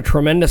have got a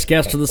tremendous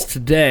guest with us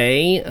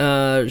today.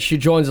 She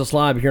joins us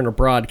live here in our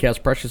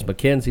broadcast. Precious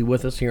McKenzie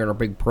with us here in our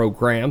big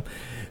program.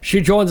 She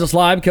joins us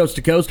live coast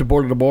to coast and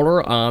border to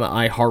border on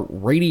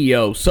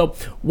iHeartRadio. So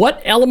what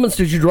elements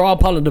did you draw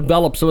upon to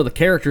develop some of the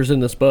characters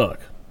in this book?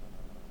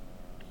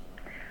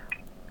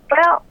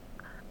 Well,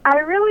 I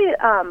really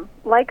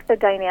like the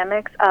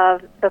dynamics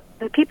of the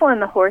people in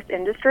the horse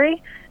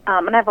industry.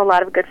 And I have a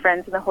lot of good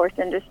friends in the horse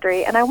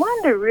industry. And I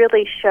wanted to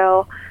really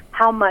show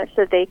how much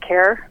that they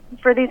care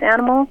for these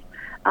animals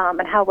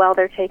and how well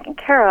they're taken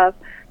care of.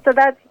 So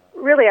that's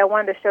really, I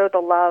wanted to show the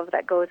love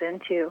that goes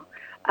into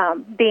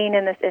being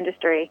in this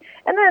industry.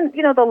 And then,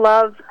 the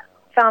love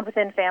found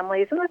within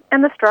families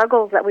and the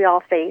struggles that we all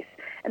face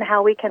and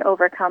how we can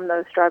overcome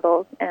those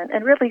struggles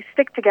and really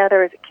stick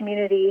together as a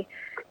community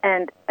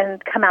and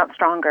come out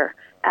stronger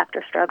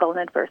after struggle and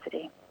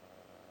adversity.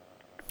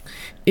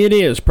 It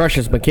is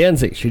Precious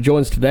McKenzie. She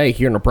joins today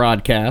here in the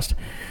broadcast.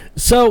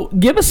 So,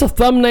 give us a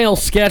thumbnail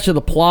sketch of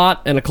the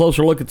plot and a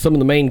closer look at some of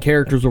the main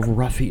characters of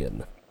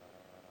Ruffian.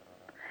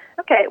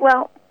 Okay,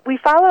 well, we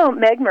follow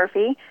Meg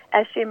Murphy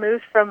as she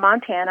moves from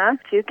Montana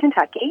to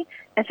Kentucky,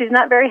 and she's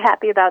not very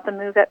happy about the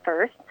move at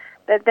first.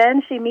 But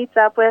then she meets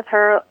up with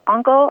her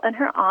uncle and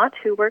her aunt,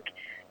 who work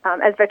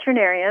as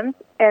veterinarians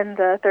in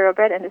the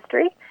thoroughbred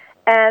industry.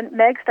 And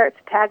Meg starts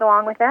to tag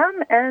along with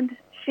them, and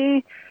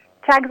she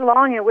tags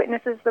along and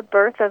witnesses the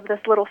birth of this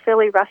little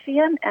filly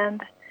Ruffian.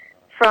 And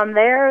from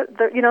there,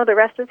 the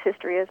rest is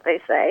history, as they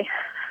say.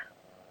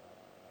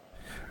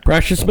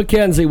 Precious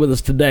McKenzie with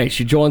us today.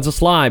 She joins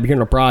us live here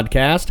in a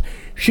broadcast.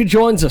 She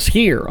joins us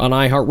here on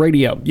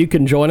iHeartRadio. You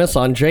can join us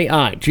on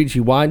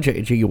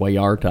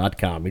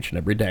JIGGYJGYR.com each and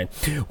every day.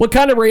 What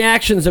kind of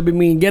reactions have you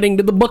been getting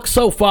to the book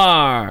so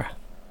far?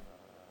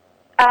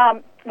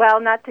 Well,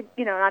 not to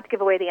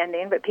give away the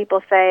ending, but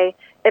people say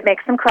it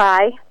makes them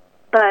cry,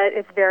 but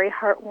it's very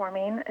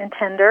heartwarming and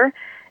tender,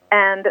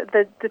 and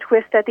the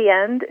twist at the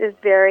end is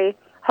very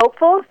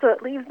hopeful, so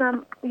it leaves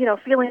them,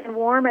 feeling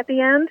warm at the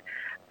end.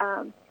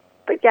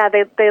 But yeah,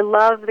 they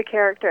love the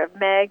character of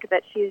Meg,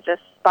 that she's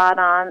just spot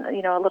on,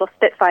 a little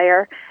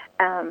spitfire,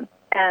 and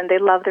they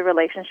love the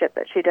relationship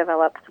that she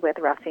develops with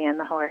Ruffian,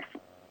 the horse.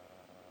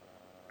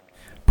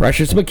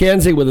 Precious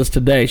McKenzie with us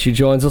today. She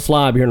joins us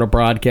live here in a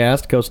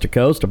broadcast, coast to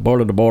coast,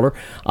 border to border,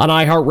 on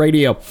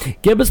iHeartRadio.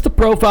 Give us the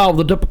profile of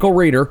the typical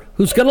reader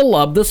who's going to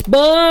love this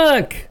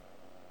book.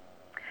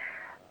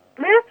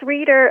 This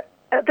reader,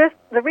 the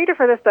reader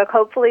for this book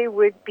hopefully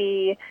would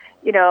be,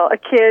 a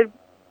kid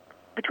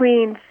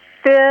between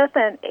 5th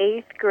and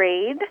 8th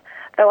grade,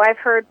 though I've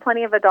heard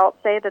plenty of adults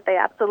say that they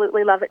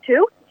absolutely love it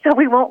too, so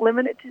we won't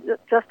limit it to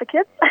just the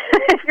kids.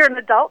 If you're an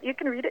adult, you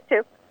can read it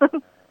too.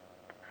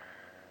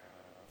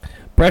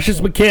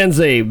 Precious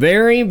McKenzie,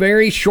 very,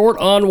 very short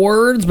on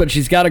words, but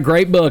she's got a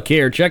great book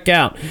here. Check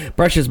out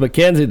Precious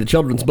McKenzie, the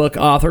children's book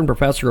author and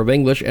professor of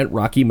English at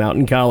Rocky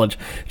Mountain College.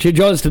 She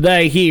joins us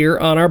today here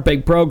on our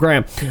big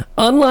program.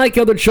 Unlike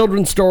other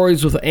children's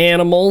stories with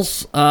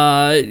animals,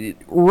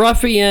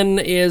 Ruffian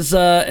is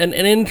an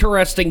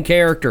interesting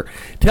character.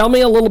 Tell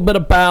me a little bit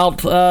about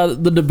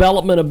the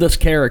development of this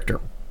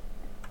character.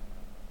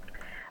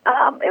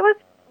 It was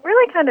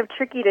really kind of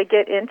tricky to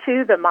get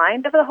into the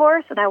mind of the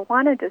horse, and I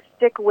wanted to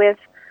stick with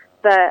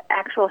the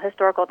actual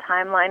historical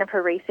timeline of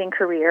her racing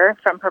career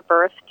from her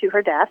birth to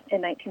her death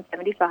in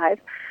 1975.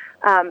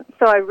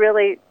 So I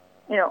really,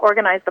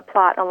 organized the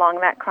plot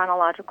along that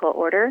chronological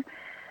order.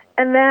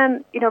 And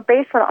then,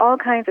 based on all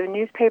kinds of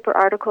newspaper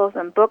articles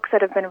and books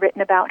that have been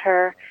written about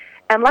her,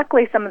 and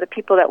luckily some of the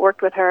people that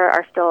worked with her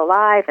are still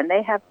alive, and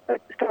they have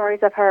stories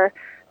of her.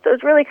 So it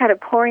was really kind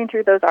of pouring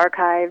through those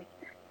archives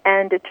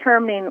and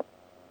determining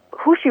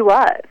who she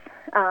was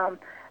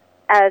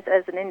as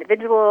an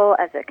individual,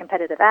 as a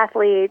competitive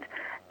athlete,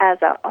 as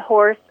a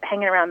horse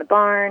hanging around the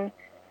barn,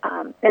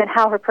 and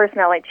how her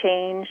personality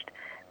changed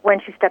when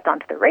she stepped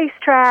onto the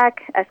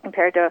racetrack as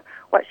compared to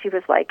what she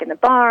was like in the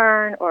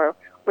barn or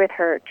with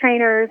her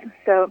trainers.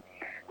 So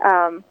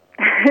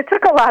it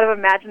took a lot of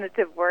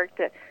imaginative work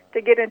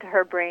to get into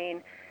her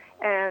brain.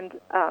 And,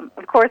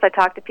 of course, I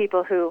talked to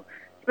people who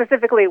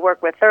specifically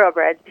work with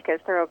thoroughbreds, because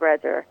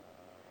thoroughbreds are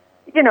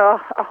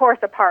a horse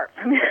apart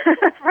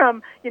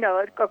from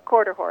a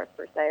quarter horse,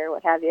 per se, or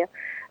what have you.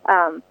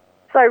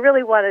 So I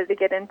really wanted to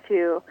get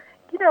into,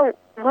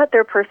 what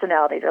their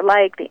personalities are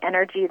like, the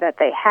energy that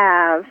they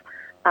have,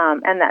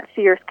 and that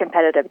fierce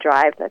competitive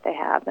drive that they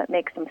have that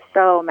makes them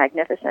so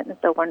magnificent and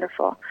so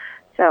wonderful.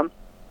 So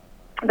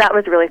that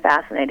was really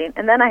fascinating.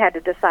 And then I had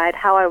to decide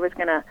how I was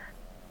going to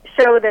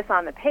show this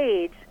on the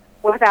page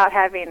without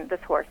having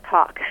this horse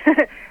talk.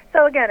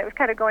 So again, it was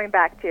kind of going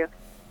back to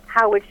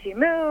how would she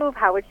move,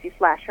 how would she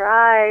flash her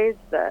eyes,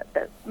 the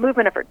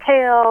movement of her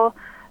tail,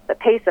 the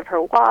pace of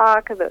her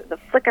walk, the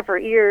flick of her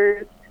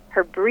ears,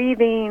 her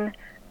breathing,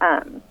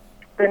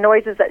 the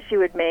noises that she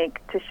would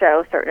make to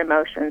show certain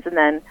emotions, and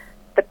then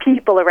the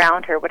people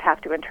around her would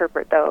have to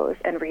interpret those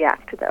and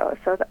react to those.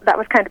 So that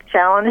was kind of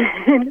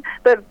challenging,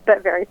 but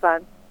very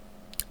fun.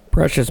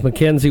 Precious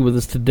McKenzie with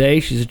us today.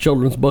 She's a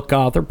children's book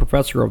author,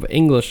 professor of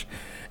English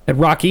at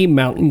Rocky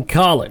Mountain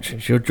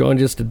College. She'll join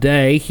us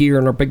today here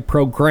in our big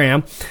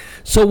program.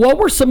 So what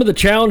were some of the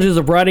challenges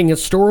of writing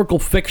historical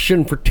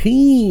fiction for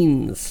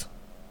teens?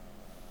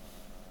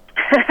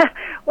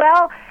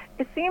 Well,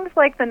 it seems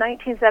like the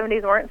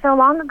 1970s weren't so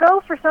long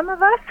ago for some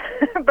of us,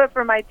 but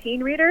for my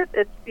teen readers,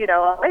 it's,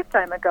 a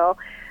lifetime ago.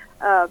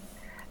 So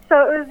it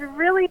was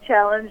really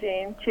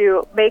challenging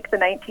to make the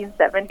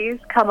 1970s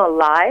come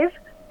alive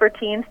for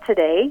teens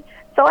today.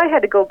 So I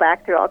had to go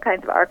back through all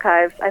kinds of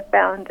archives. I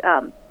found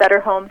Better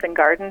Homes and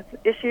Gardens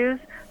issues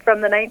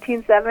from the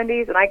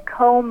 1970s, and I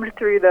combed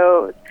through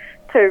those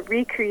to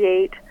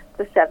recreate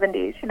the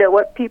 70s,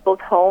 what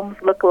people's homes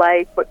look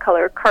like, what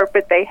color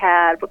carpet they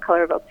had, what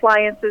color of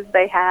appliances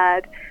they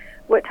had,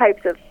 what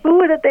types of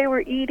food that they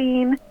were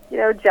eating,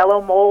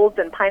 Jell-O molds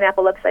and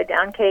pineapple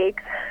upside-down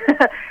cakes.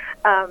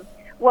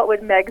 What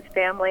would Meg's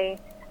family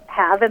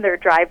have in their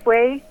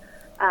driveway?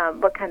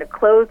 What kind of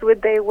clothes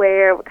would they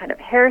wear? What kind of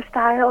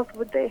hairstyles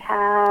would they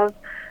have?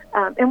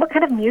 And what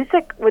kind of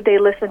music would they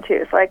listen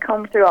to? So I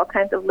combed through all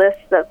kinds of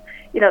lists of,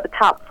 the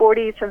top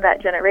 40s from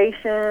that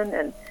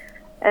generation,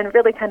 and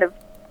really kind of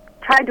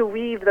tried to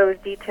weave those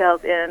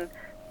details in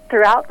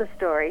throughout the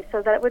story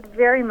so that it would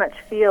very much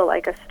feel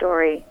like a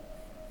story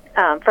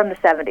from the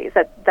 70s,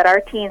 that our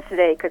teens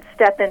today could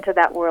step into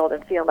that world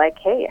and feel like,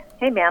 hey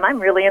man, I'm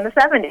really in the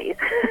 70s.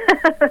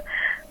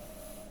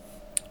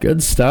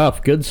 Good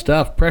stuff, good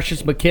stuff.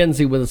 Precious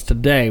McKenzie with us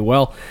today.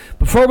 Well,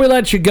 before we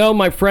let you go,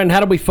 my friend, how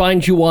do we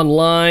find you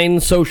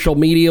online, social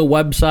media,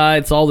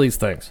 websites, all these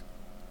things?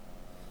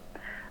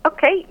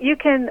 Okay, you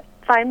can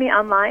find me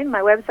online.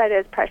 My website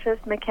is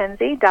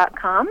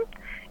preciousmckenzie.com,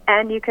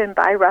 and you can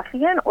buy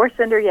Ruffian or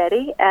Cinder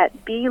Yeti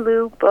at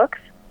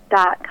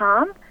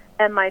bluebooks.com,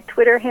 and my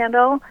Twitter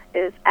handle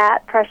is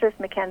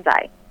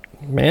 @PreciousMcKenzie.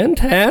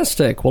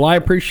 Fantastic. Well, I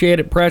appreciate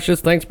it, Precious.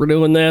 Thanks for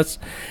doing this.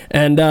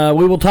 And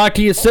we will talk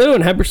to you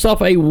soon. Have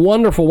yourself a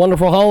wonderful,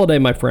 wonderful holiday,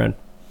 my friend.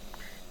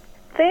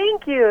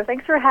 Thank you.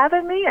 Thanks for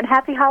having me, and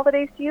happy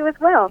holidays to you as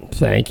well.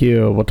 Thank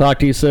you. We'll talk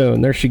to you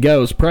soon. There she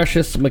goes,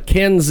 Precious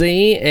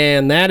McKenzie,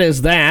 and that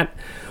is that.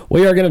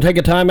 We are going to take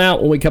a time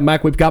out. When we come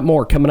back, we've got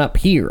more coming up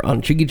here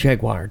on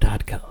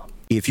JiggyJaguar.com.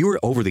 If you're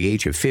over the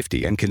age of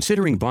 50 and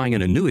considering buying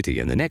an annuity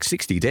in the next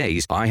 60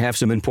 days, I have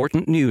some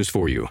important news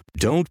for you.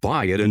 Don't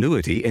buy an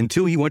annuity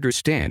until you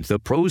understand the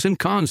pros and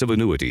cons of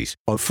annuities.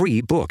 A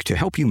free book to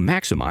help you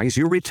maximize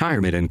your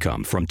retirement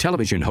income from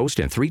television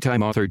host and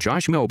 3-time author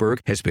Josh Melberg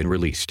has been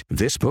released.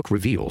 This book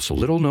reveals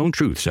little-known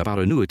truths about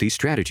annuity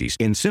strategies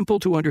in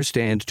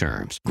simple-to-understand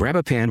terms. Grab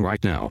a pen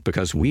right now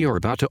because we are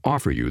about to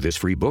offer you this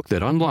free book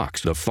that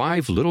unlocks the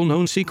 5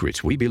 little-known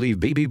secrets we believe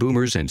baby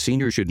boomers and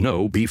seniors should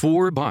know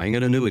before buying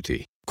an annuity.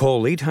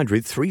 Call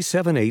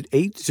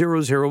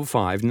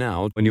 800-378-8005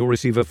 now and you'll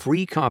receive a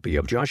free copy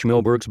of Josh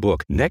Melberg's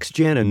book, Next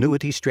Gen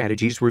Annuity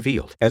Strategies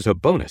Revealed. As a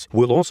bonus,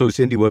 we'll also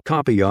send you a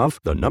copy of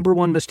The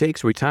 #1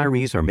 Mistakes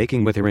Retirees Are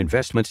Making with Their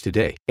Investments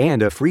Today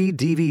and a free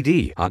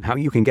DVD on how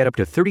you can get up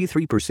to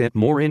 33%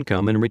 more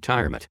income in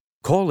retirement.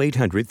 Call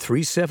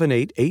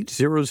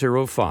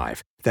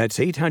 800-378-8005. That's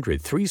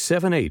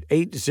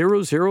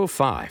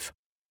 800-378-8005.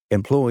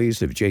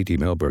 Employees of J.D.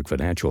 Melberg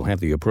Financial have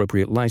the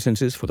appropriate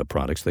licenses for the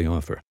products they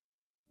offer.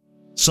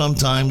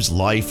 Sometimes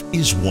life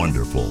is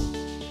wonderful,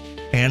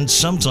 and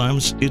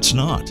sometimes it's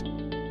not.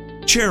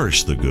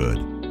 Cherish the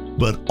good,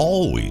 but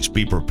always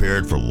be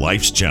prepared for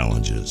life's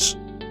challenges.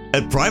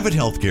 At Private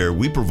Healthcare,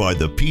 we provide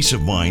the peace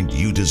of mind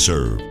you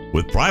deserve.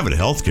 With Private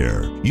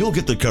Healthcare, you'll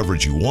get the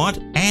coverage you want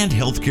and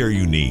healthcare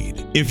you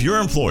need. If your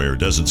employer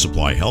doesn't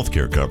supply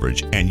healthcare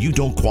coverage and you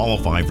don't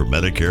qualify for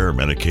Medicare or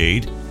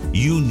Medicaid,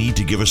 you need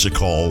to give us a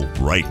call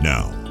right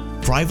now.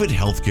 Private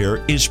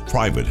Healthcare is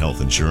private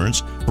health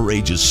insurance for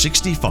ages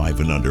 65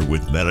 and under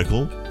with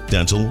medical,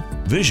 dental,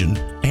 vision,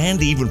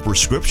 and even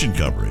prescription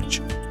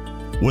coverage.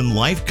 When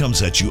life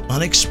comes at you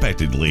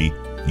unexpectedly,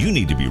 you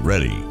need to be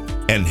ready,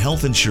 and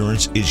health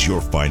insurance is your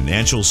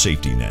financial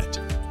safety net.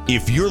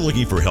 If you're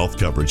looking for health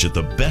coverage at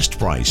the best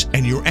price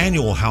and your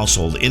annual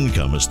household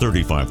income is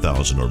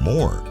 $35,000 or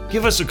more,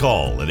 give us a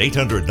call at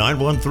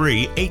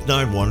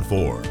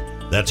 800-913-8914.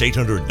 That's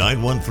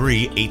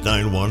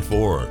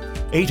 800-913-8914.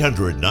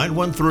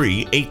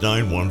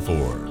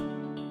 800-913-8914.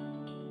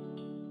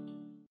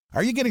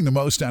 Are you getting the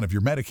most out of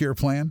your Medicare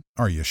plan?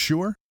 Are you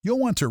sure? You'll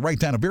want to write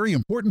down a very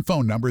important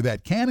phone number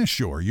that can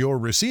assure you're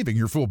receiving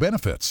your full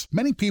benefits.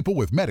 Many people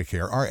with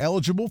Medicare are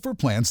eligible for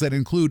plans that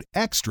include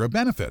extra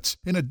benefits,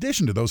 in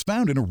addition to those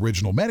found in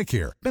Original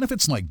Medicare.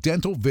 Benefits like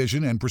dental,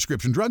 vision, and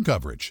prescription drug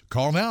coverage.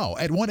 Call now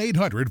at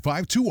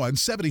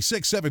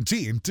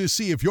 1-800-521-7617 to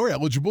see if you're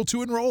eligible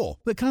to enroll.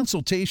 The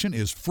consultation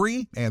is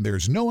free, and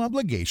there's no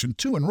obligation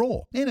to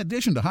enroll. In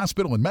addition to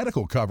hospital and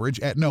medical coverage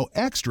at no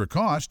extra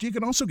cost, you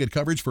can also get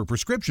coverage for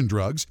prescription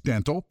drugs,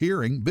 dental,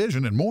 hearing,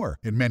 vision, and more.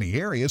 In many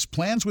areas,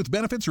 plans with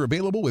benefits are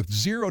available with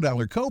 $0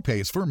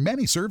 copays for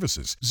many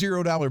services,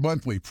 $0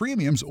 monthly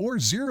premiums, or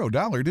 $0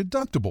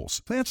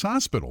 deductibles. That's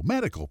hospital,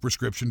 medical,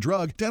 prescription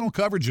drug, dental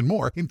coverage, and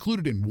more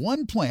included in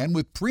one plan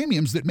with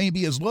premiums that may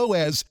be as low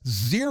as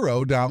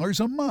 $0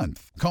 a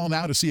month. Call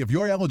now to see if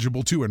you're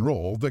eligible to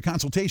enroll. The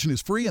consultation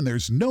is free and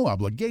there's no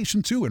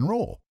obligation to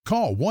enroll.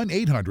 Call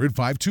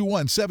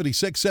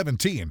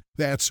 1-800-521-7617.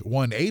 That's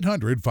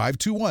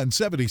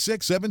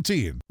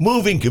 1-800-521-7617.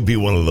 Moving can be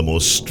one of the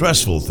most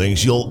stressful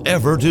things you'll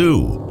ever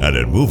do. And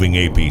at Moving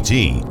APT,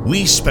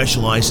 we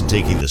specialize in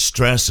taking the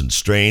stress and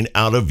strain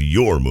out of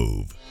your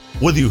move.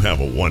 Whether you have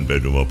a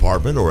 1-bedroom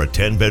apartment or a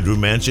 10-bedroom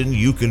mansion,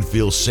 you can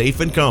feel safe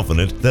and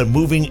confident that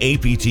Moving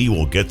APT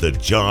will get the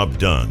job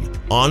done.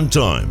 On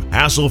time,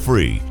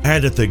 hassle-free,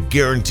 and at the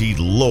guaranteed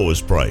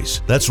lowest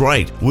price. That's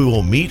right, we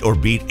will meet or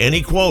beat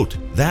any quote.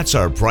 That's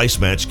our price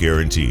match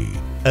guarantee.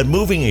 At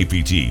Moving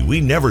APT,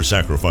 we never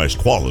sacrifice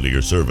quality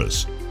or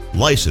service.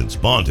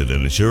 Licensed, bonded,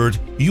 and insured,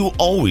 you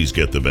always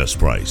get the best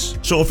price.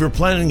 So if you're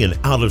planning an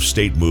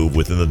out-of-state move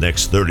within the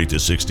next 30 to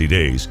 60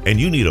 days and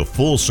you need a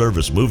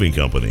full-service moving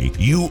company,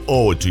 you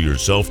owe it to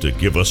yourself to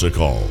give us a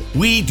call.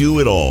 We do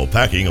it all,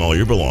 packing all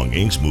your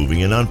belongings,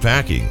 moving and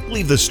unpacking.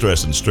 Leave the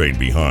stress and strain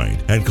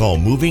behind and call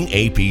Moving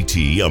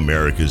APT,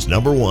 America's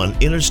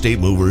 #1 interstate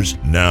movers,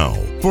 now.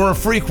 For a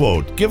free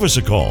quote, give us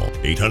a call.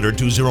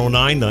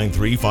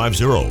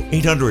 800-209-9350.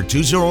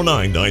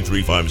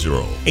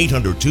 800-209-9350.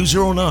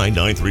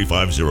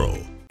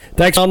 800-209-9350.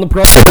 Thanks on the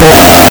pro.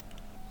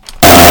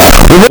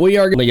 We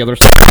are the other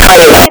side.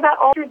 About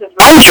alters as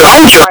manager.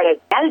 Ryan,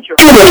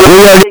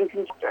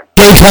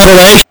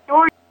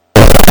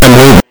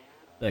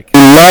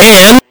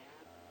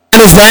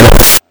 is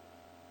that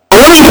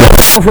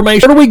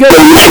information? Where do we go?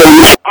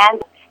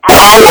 And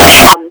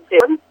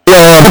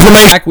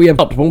Information. We have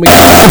when we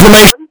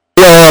information.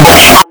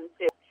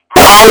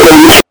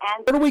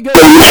 Where do we go?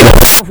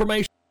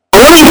 Information.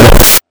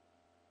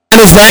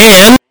 Is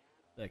Diane?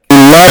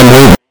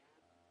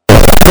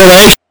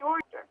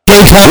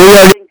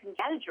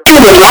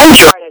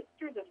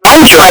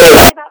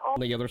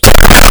 The other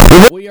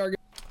side. We are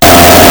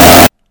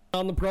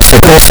on the pro.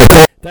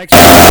 Thanks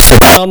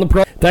on the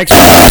pro. Thanks.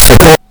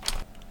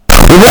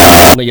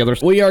 The other.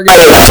 We are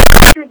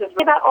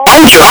about all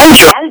manager.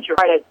 And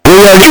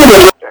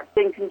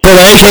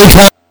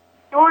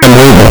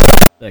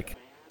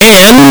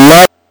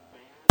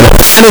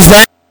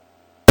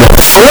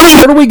is that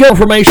where do we go?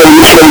 Information. And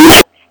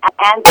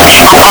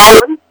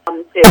information.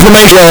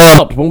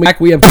 When we back,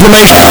 we have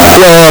information.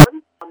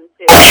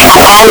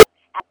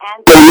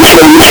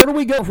 Where do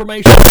we go?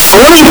 Information.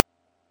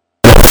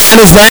 And is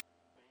that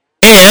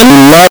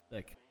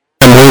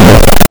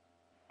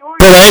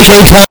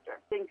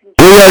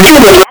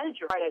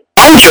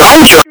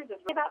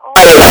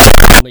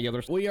and the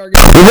others. We are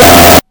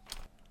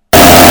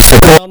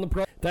on the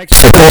pro.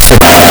 Thanks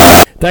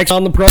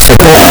on the pro.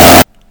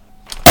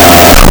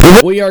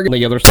 We are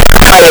the others.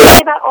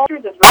 about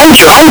alters as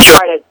manager.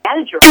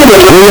 And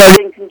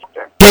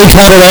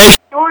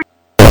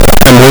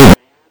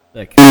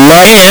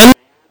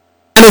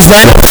is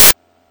that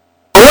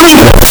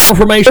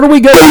information? Where do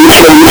we go?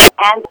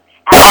 And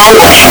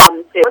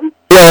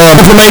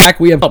Information.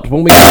 We have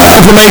when we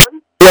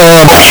information.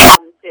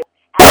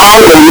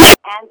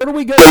 Where do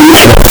we go?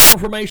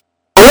 Information.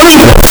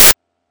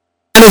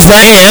 And is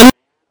Diane?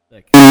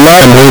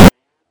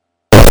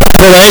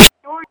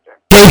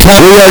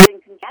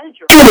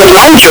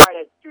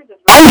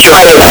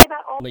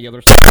 The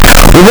other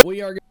side.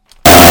 We are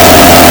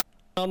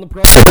on the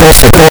pro.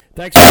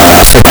 Thanks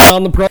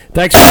on the pro.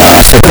 Thanks.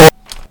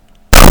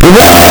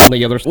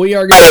 The others. We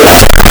are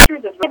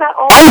about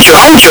all manager.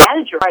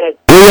 And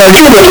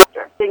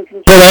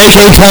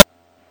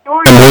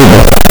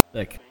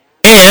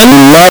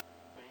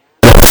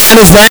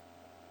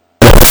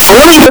is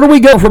that where do we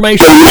go?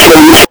 Information.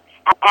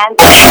 And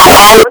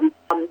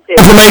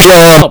Information.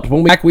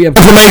 When we back, we have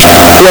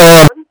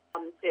information.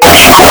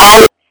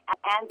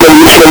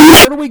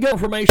 Where do we go?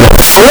 Information.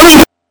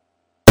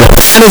 And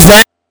is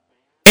that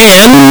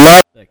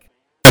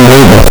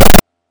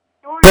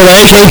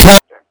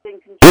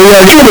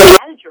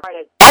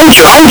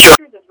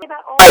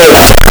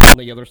and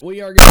the others.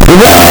 We are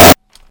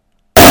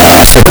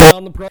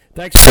on the pro.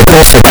 Thanks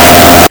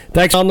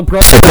on the pro.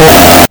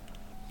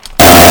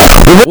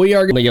 We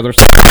are the others.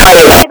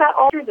 about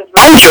alters as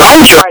manager.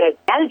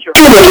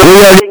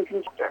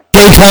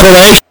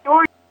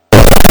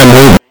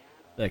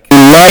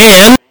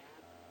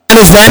 And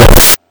is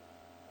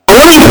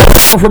that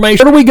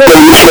information? Where do we go?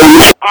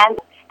 And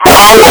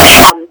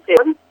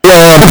Information.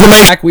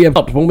 We have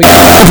when we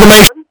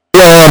information.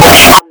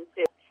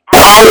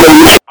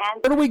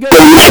 Where do we go?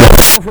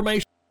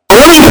 Information.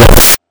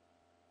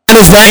 And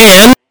is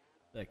Diane?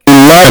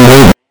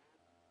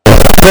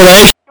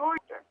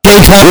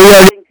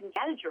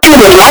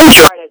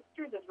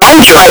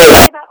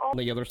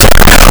 The others.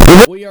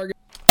 We are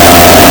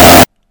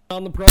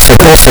on the pro.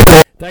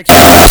 Thanks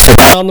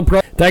on the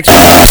pro. Thanks.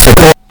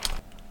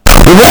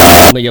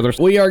 The others.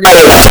 We are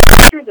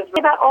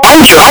about all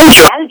manager.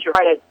 and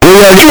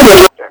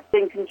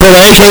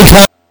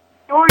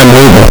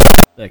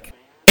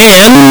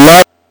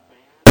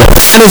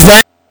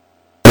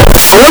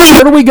is that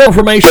where do we go?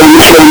 Information.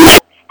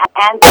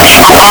 And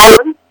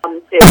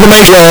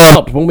Information.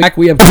 When we back,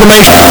 we have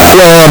information.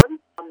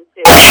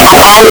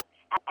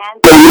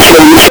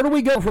 Where do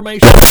we go?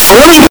 Information.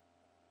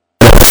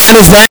 And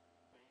is that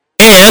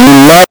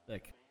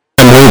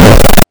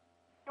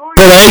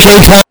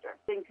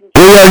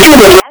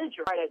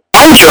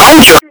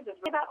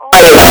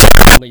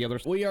and the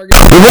others. We are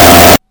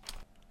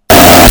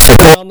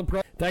on the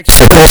pro. Thanks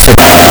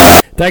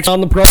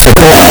on the pro.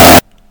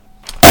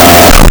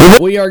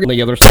 We are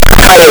the others.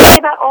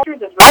 about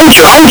alters as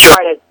manager. And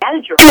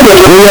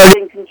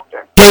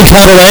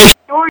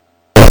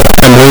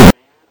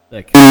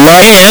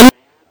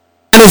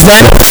is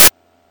that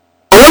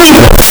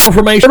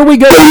information? Where do we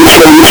go?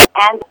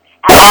 And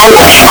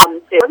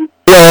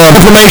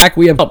Information.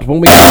 We have when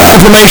we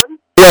information.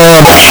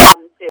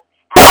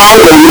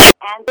 Where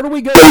do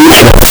we go?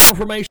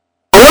 Information.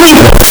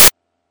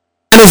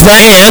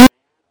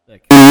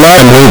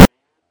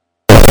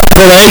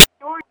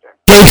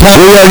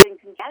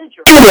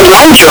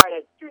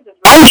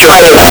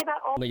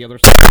 The other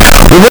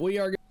side. We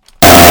are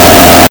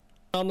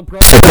on the pro.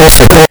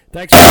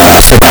 Thanks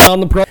on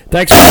the pro.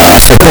 Thanks.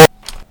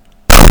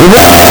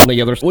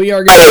 The other. We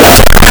are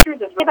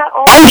about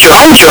all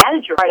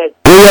manager.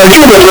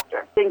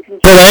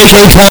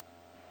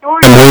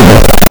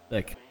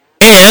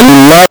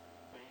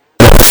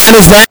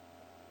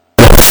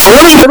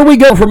 Where do we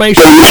go?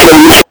 Information.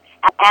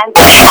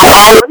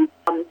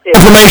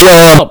 Information.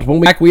 When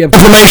we back, we have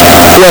information.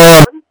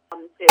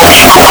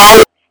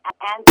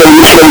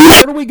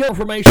 Where do we go?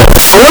 Information.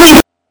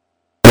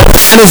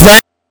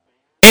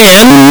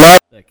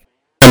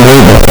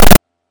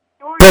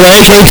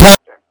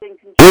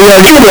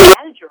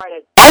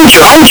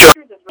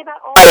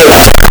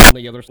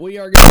 The others. We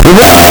are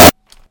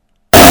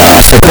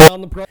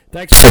on the pro.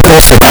 Thanks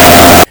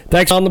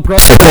on the pro.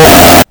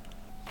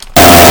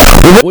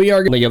 We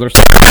are the others.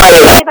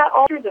 About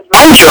all the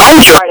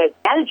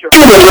manager.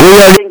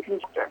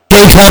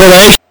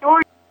 Information.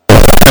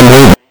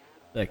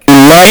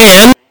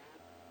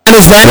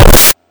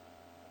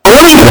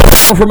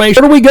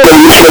 Where do we go?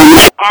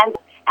 Information.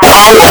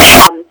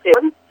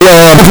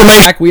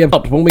 We have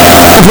when we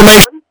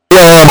information.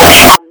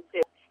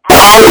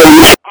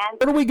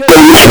 Where do we go?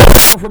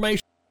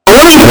 Information.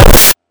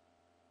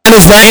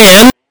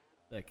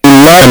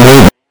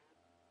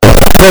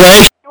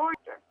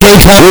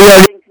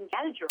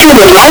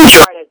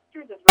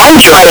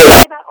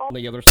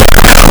 The others.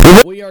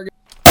 We are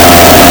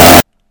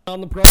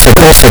on the pro.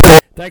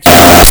 Thanks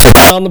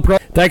on the pro.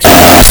 Thanks.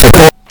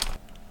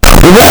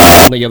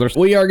 The others.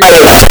 We are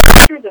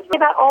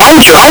about all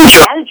manager.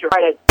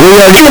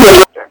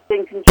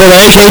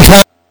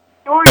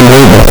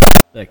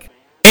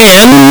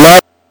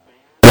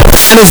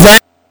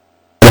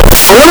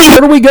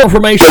 Where do we go?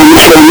 Information.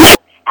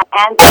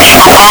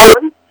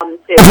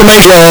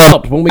 Information.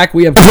 When we back,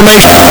 we have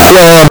information.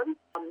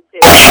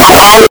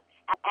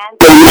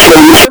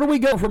 Where do we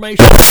go?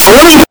 Information.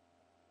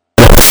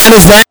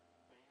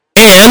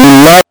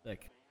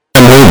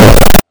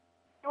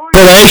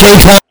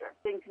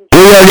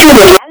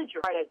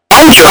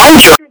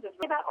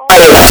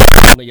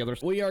 The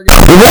others. We are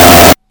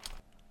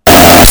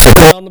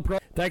on the pro.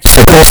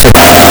 Thanks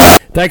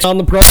on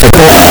the pro.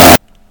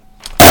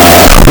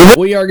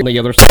 We are the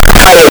others.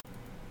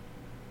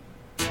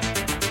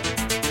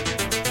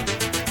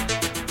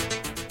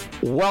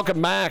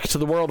 Welcome back to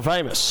the world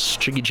famous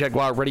Jiggy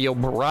Jaguar radio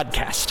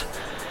broadcast.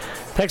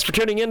 Thanks for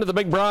tuning in to the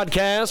big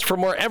broadcast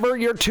from wherever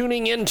you're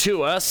tuning in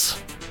to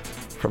us.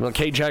 From the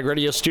KJAG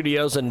radio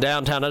studios in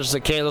downtown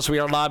Edgerton, Kansas, we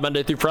are live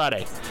Monday through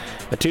Friday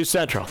at 2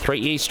 Central, 3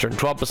 Eastern,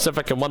 12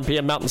 Pacific, and 1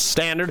 p.m. Mountain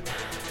Standard.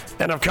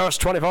 And, of course,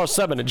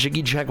 24/7 at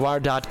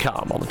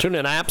JiggyJaguar.com. On the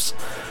TuneIn apps,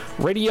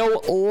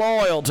 Radio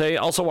Loyalty.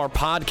 Also, our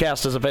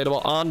podcast is available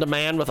on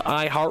demand with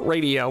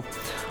iHeartRadio.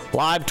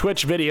 Live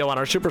Twitch video on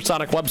our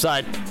Supersonic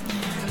website.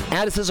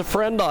 Add us as a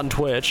friend on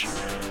Twitch.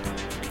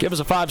 Give us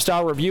a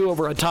 5-star review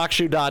over at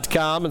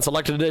TalkShoe.com, and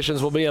selected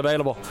editions will be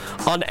available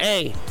on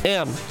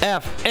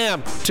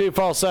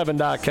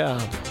AMFM247.com.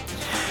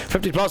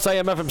 50-plus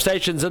AM/FM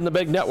stations in the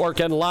big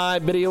network, and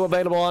live video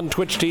available on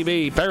Twitch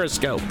TV,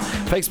 Periscope,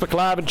 Facebook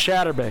Live, and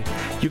Chatterbait.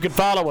 You can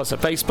follow us at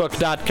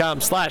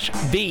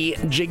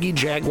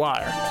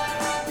Facebook.com/TheJiggyJaguar.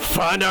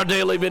 Find our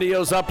daily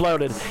videos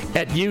uploaded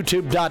at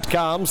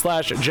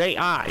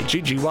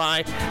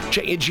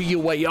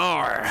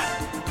YouTube.com/JiggyJaguar.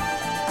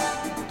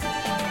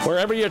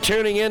 Wherever you're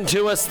tuning in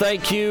to us,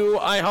 thank you,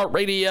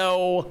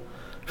 iHeartRadio.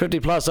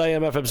 50-plus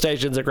AM/FM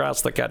stations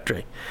across the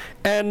country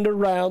and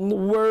around the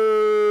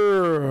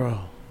world.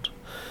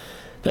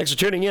 Thanks for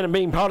tuning in and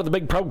being part of the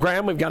big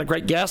program. We've got a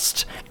great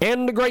guest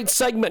and a great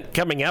segment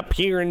coming up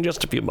here in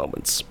just a few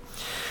moments.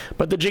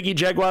 But the Jiggy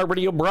Jaguar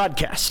radio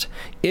broadcast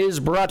is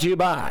brought to you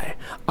by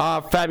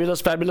our fabulous,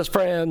 fabulous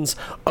friends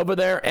over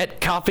there at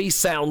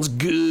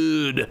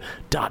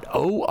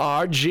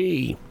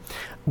coffeesoundsgood.org.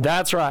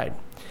 That's right.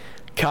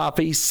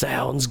 Coffee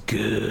sounds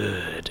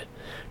good.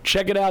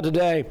 Check it out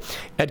today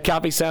at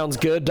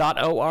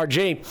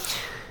coffeesoundsgood.org,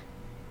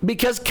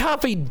 because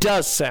coffee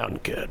does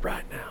sound good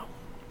right now.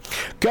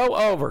 Go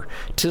over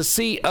to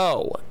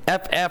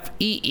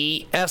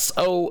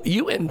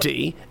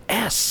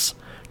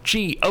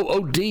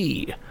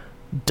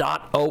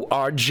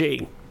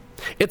coffeesoundsgood.org.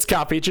 It's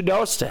coffee at your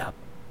doorstep.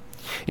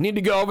 You need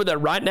to go over there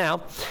right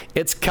now.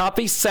 It's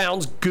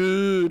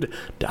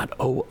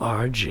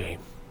coffeesoundsgood.org.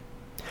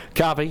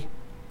 Coffee,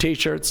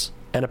 t-shirts,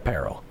 and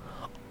apparel.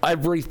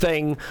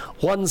 Everything,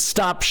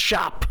 one-stop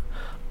shop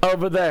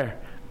over there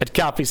at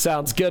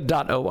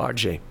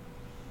coffeesoundsgood.org.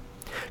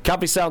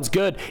 Coffee Sounds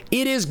Good.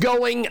 It is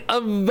going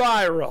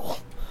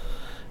viral,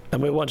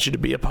 and we want you to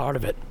be a part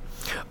of it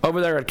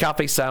over there at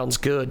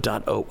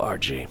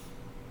coffeesoundsgood.org.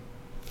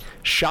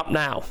 Shop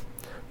now.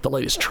 The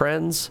latest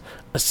trends,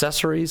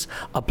 accessories,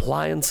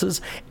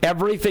 appliances,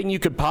 everything you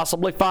could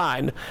possibly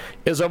find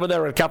is over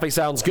there at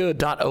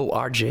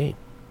coffeesoundsgood.org.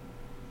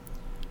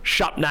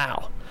 Shop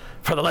now.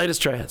 For the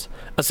latest trends,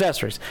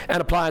 accessories,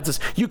 and appliances,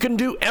 you can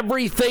do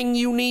everything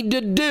you need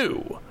to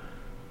do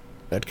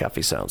at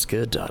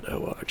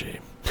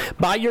coffeesoundsgood.org.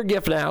 Buy your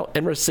gift now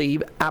and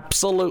receive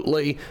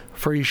absolutely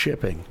free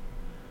shipping.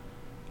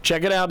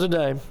 Check it out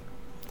today.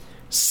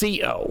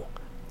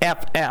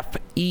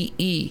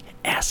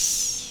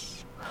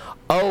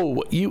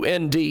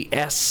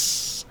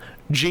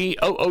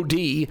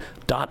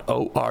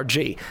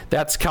 COFFEESOUNDSGOOD.org.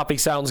 That's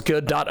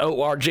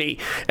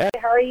coffeesoundsgood.org.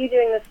 How are you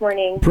doing this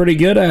morning? Pretty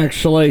good,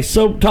 actually.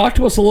 So talk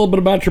to us a little bit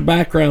about your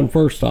background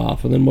first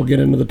off, and then we'll get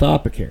into the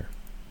topic here.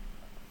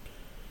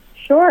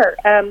 Sure.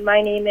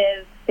 My name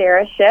is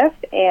Sarah Schiff,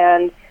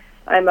 and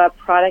I'm a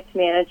product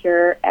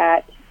manager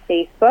at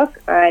Facebook.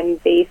 I'm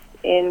based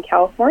in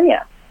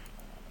California.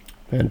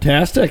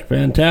 Fantastic.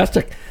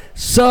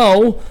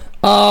 So,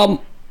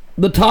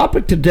 the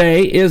topic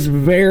today is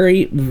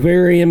very,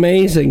 very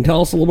amazing.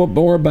 Tell us a little bit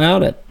more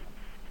about it.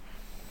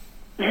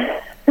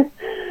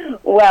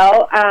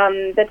 Well,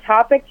 the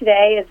topic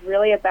today is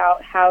really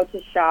about how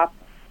to shop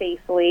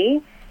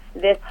safely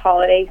this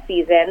holiday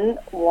season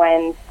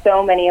when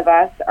so many of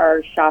us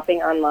are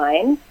shopping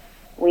online.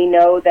 We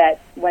know that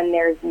when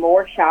there's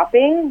more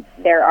shopping,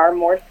 there are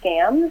more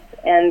scams,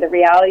 and the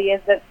reality is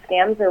that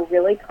scams are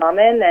really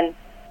common and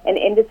an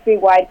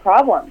industry-wide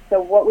problem. So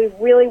what we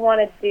really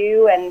want to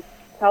do and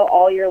tell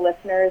all your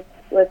listeners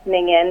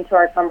listening in to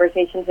our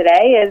conversation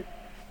today is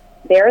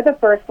they're the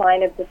first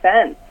line of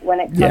defense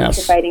when it comes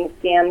to fighting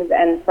scams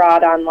and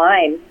fraud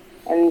online.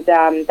 And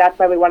that's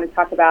why we want to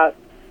talk about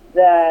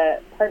the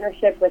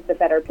partnership with the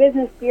Better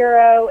Business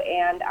Bureau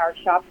and our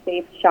Shop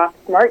Safe, Shop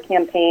Smart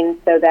campaign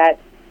so that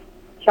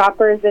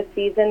shoppers this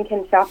season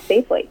can shop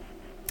safely.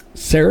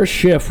 Sarah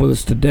Schiff with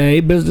us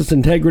today, business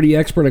integrity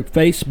expert at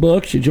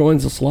Facebook. She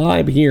joins us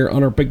live here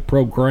on our big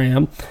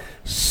program.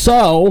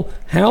 So,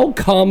 how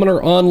common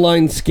are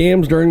online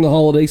scams during the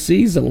holiday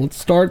season? Let's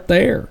start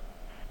there.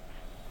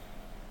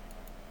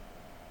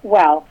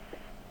 Well,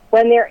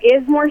 when there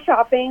is more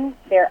shopping,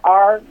 there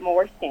are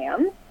more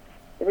scams.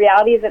 The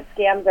reality is that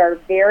scams are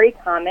very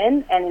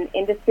common and an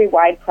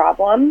industry-wide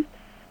problem.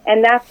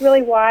 And that's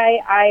really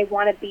why I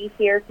want to be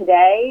here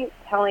today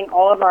telling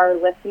all of our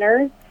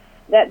listeners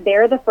that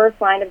they're the first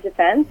line of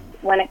defense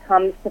when it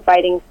comes to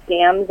fighting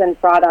scams and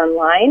fraud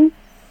online.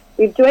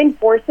 We've joined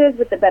forces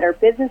with the Better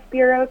Business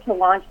Bureau to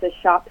launch the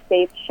Shop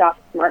Safe, Shop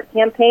Smart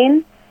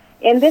campaign.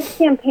 And this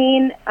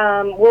campaign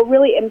will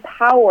really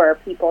empower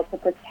people to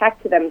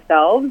protect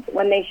themselves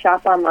when they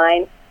shop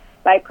online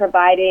by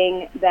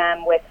providing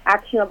them with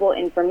actionable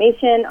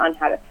information on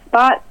how to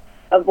spot,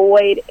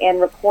 avoid, and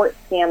report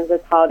scams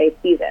this holiday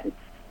season.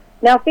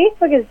 Now,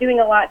 Facebook is doing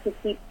a lot to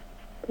keep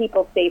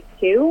people safe,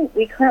 too.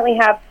 We currently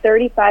have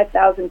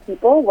 35,000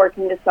 people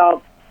working to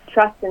solve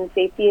trust and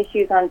safety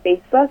issues on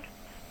Facebook.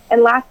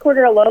 And last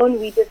quarter alone,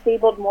 we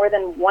disabled more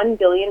than 1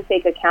 billion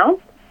fake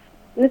accounts.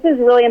 And this is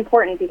really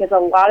important because a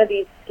lot of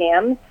these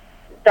scams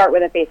start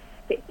with a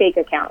fake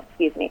account.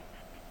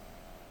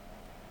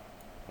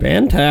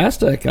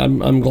 Fantastic.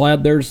 I'm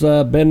glad there's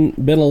been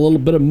a little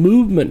bit of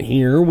movement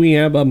here. We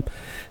have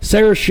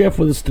Sarah Schiff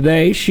with us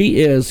today. She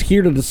is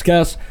here to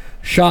discuss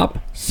Shop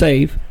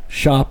Safe,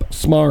 Shop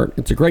Smart.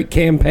 It's a great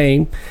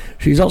campaign.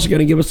 She's also going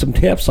to give us some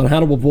tips on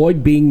how to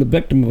avoid being the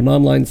victim of an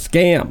online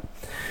scam.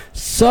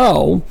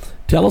 So,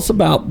 tell us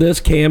about this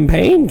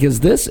campaign,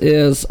 because this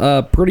is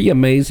a pretty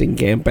amazing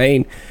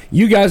campaign.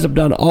 You guys have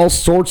done all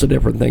sorts of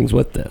different things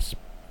with this.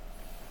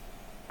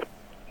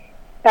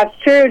 That's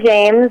true,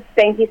 James.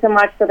 Thank you so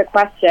much for the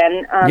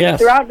question. Yes.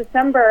 Throughout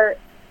December,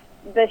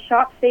 the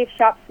Shop Safe,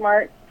 Shop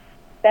Smart,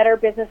 Better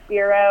Business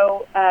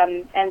Bureau,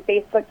 and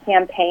Facebook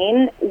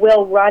campaign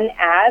will run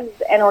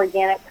ads and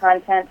organic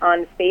content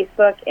on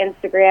Facebook,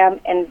 Instagram,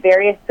 and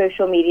various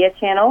social media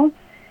channels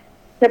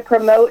to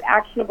promote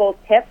actionable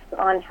tips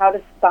on how to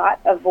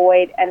spot,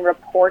 avoid, and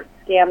report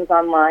scams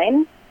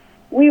online.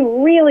 We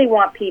really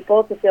want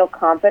people to feel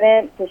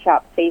confident to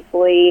shop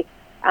safely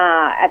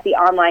at the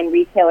online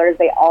retailers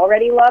they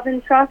already love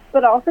and trust,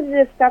 but also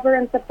to discover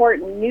and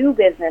support new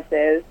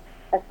businesses,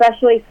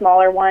 especially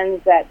smaller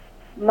ones that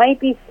might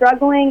be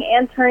struggling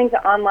and turning to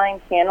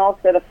online channels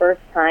for the first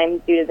time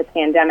due to the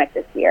pandemic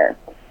this year.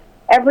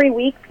 Every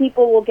week,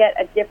 people will get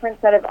a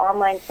different set of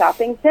online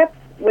shopping tips,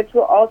 which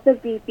will also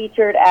be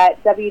featured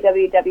at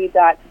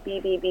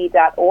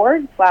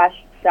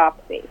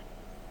www.bbb.org/shopsafe.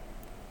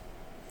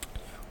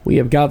 We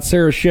have got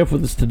Sarah Schiff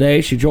with us today.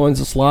 She joins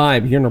us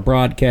live here in our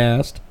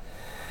broadcast.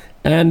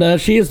 And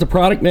she is the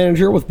product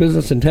manager with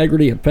Business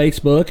Integrity at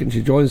Facebook, and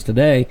she joins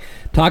today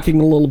talking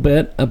a little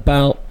bit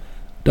about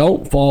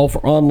don't fall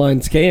for online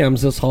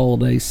scams this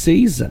holiday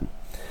season.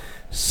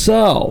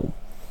 So,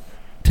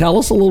 tell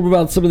us a little bit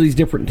about some of these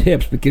different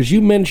tips, because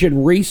you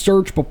mentioned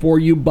research before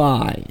you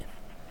buy.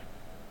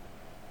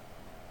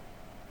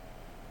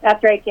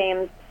 That's right,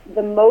 James.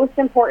 The most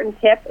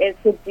important tip is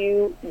to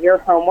do your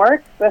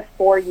homework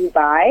before you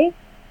buy.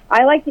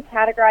 I like to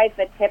categorize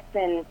the tips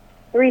in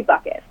 3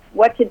 buckets: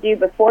 what to do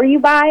before you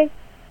buy,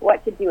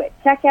 what to do at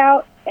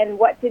checkout, and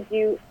what to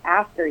do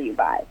after you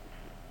buy.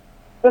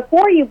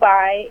 Before you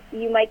buy,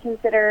 you might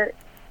consider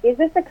is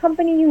this a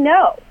company you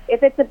know?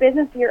 If it's a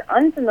business you're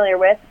unfamiliar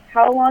with,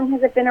 how long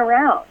has it been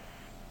around?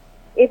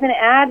 If an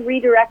ad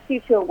redirects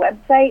you to a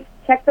website,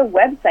 check the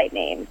website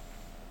name.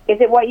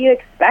 Is it what you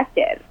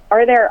expected?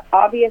 Are there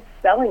obvious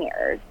spelling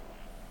errors?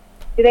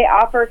 Do they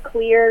offer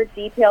clear,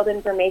 detailed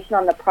information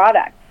on the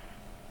product?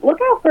 Look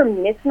out for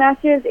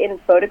mismatches in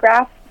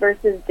photographs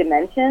versus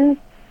dimensions.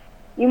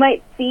 You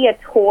might see a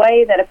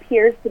toy that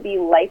appears to be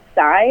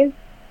life-size.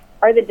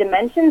 Are the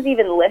dimensions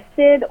even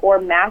listed or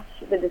match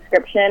the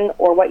description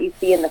or what you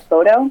see in the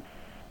photo?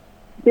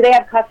 Do they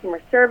have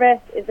customer service?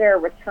 Is there a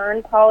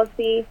return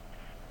policy?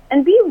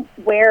 And be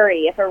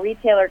wary if a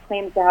retailer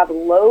claims to have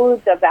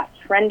loads of that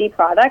trendy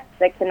product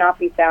that cannot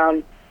be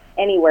found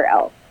anywhere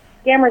else.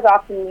 Scammers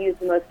often use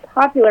the most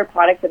popular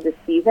products of the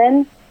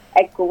season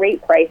at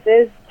great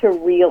prices to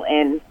reel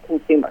in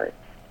consumers.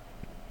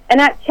 And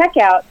at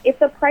checkout, if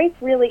the price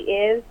really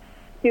is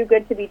too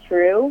good to be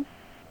true,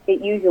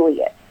 it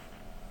usually is.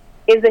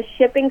 Is the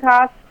shipping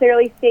cost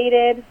clearly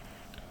stated?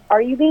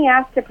 Are you being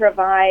asked to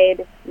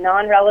provide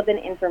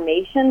non-relevant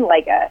information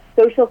like a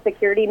social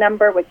security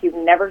number, which you've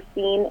never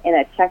seen in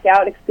a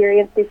checkout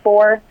experience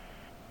before?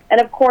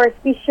 And of course,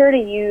 be sure to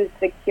use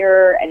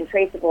secure and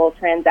traceable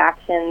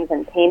transactions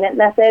and payment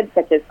methods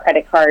such as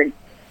credit cards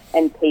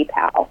and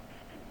PayPal.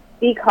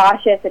 Be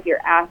cautious if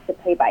you're asked to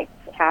pay by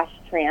cash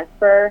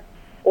transfer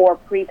or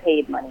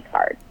prepaid money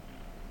cards.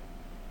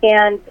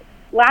 And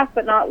last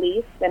but not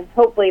least, and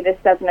hopefully this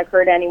doesn't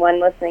occur to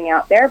anyone listening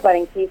out there, but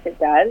in case it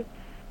does,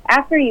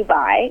 after you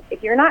buy,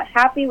 if you're not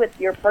happy with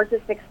your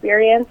purchase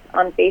experience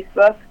on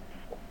Facebook,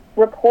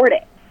 report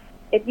it.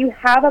 If you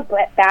have a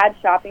bad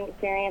shopping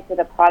experience with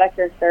a product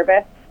or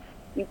service,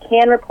 you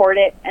can report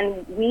it,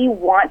 and we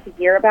want to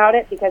hear about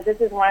it because this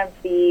is one of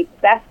the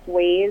best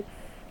ways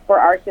for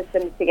our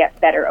systems to get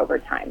better over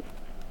time.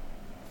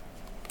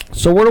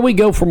 So where do we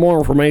go for more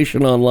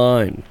information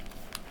online?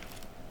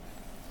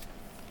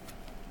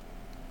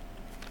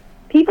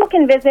 People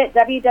can visit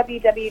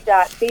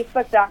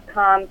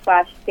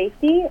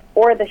www.facebook.com/safety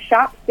or the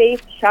Shop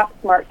Safe, Shop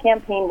Smart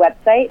campaign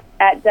website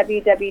at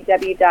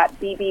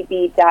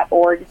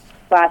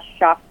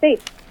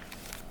www.bbb.org/shopsafe.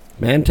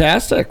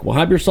 Fantastic. Well,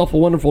 have yourself a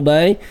wonderful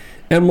day,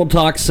 and we'll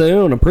talk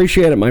soon.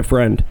 Appreciate it, my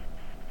friend.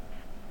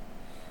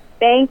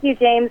 Thank you,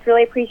 James.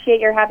 Really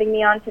appreciate your having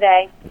me on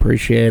today.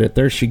 Appreciate it.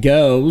 There she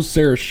goes,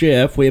 Sarah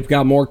Schiff. We've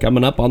got more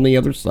coming up on the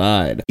other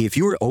side. If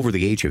you're over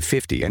the age of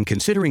 50 and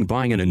considering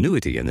buying an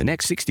annuity in the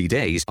next 60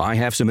 days, I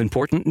have some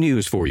important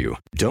news for you.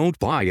 Don't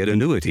buy an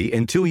annuity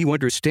until you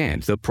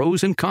understand the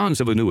pros and cons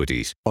of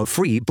annuities. A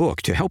free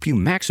book to help you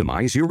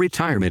maximize your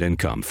retirement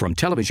income from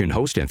television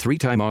host and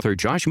three-time author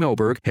Josh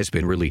Melberg has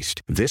been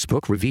released. This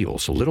book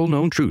reveals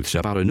little-known truths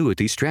about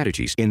annuity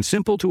strategies in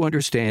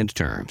simple-to-understand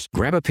terms.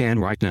 Grab a pen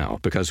right now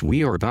because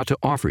we are about to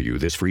offer you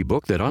this free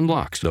book that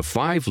unlocks the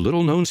 5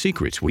 little-known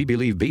secrets we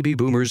believe baby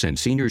boomers and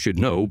seniors should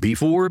know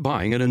before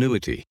buying an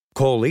annuity.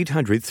 Call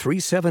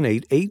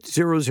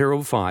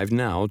 800-378-8005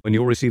 now and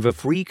you'll receive a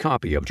free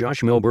copy of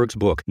Josh Melberg's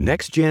book,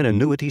 Next Gen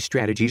Annuity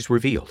Strategies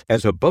Revealed.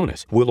 As a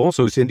bonus, we'll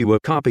also send you a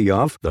copy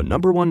of The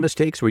 #1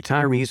 Mistakes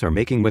Retirees Are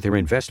Making with Their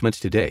Investments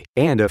Today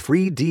and a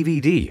free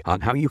DVD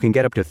on how you can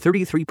get up to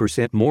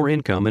 33% more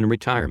income in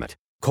retirement.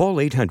 Call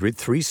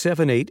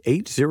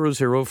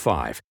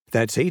 800-378-8005.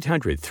 That's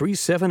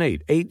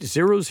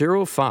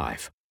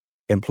 800-378-8005.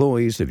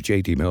 Employees of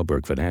J.D.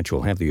 Melberg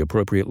Financial have the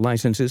appropriate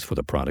licenses for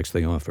the products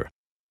they offer.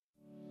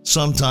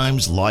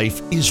 Sometimes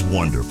life is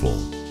wonderful,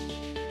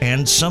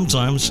 and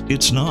sometimes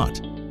it's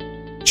not.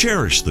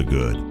 Cherish the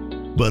good,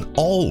 but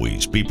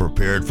always be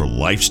prepared for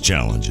life's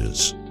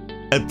challenges.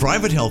 At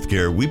Private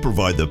Healthcare, we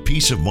provide the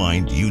peace of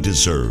mind you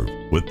deserve.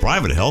 With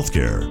Private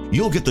Healthcare,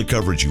 you'll get the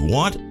coverage you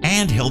want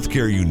and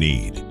healthcare you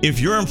need.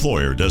 If your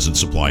employer doesn't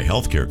supply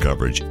healthcare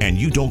coverage and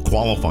you don't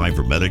qualify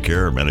for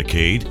Medicare or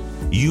Medicaid,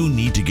 you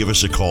need to give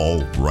us a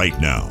call right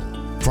now.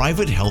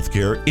 Private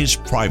Healthcare is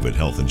private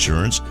health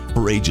insurance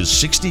for ages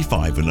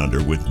 65 and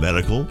under with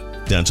medical,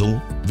 dental,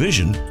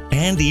 vision,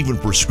 and even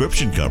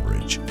prescription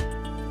coverage.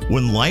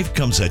 When life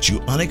comes at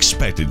you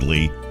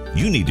unexpectedly,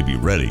 you need to be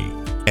ready.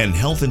 And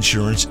health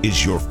insurance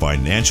is your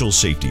financial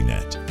safety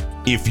net.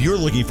 If you're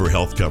looking for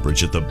health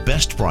coverage at the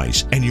best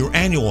price and your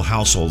annual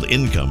household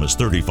income is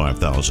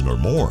 $35,000 or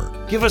more,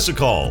 give us a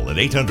call at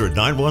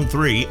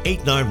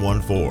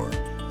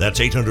 800-913-8914. That's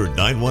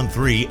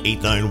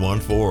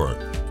 800-913-8914.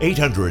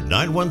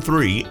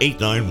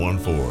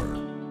 800-913-8914.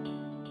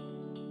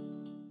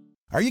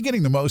 Are you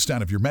getting the most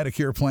out of your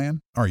Medicare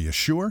plan? Are you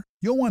sure?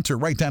 You'll want to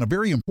write down a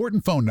very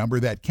important phone number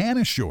that can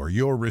assure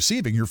you're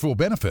receiving your full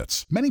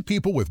benefits. Many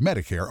people with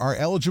Medicare are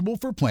eligible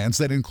for plans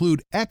that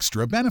include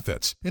extra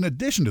benefits, in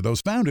addition to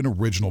those found in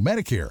Original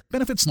Medicare.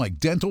 Benefits like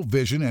dental,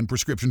 vision, and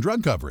prescription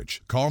drug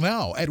coverage. Call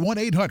now at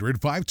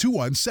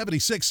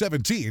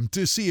 1-800-521-7617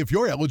 to see if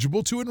you're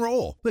eligible to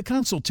enroll. The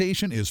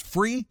consultation is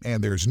free,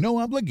 and there's no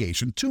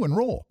obligation to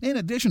enroll. In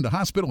addition to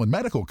hospital and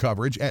medical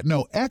coverage at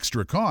no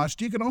extra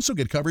cost, you can also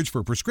get coverage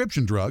for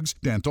prescription drugs,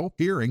 dental,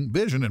 hearing,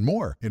 vision, and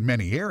more. In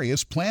many areas,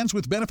 areas, plans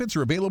with benefits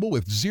are available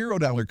with $0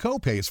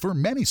 copays for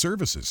many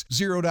services,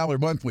 $0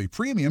 monthly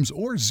premiums,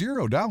 or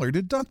 $0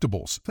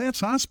 deductibles. That's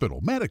hospital,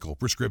 medical,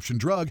 prescription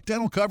drug,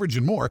 dental coverage,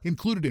 and more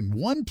included in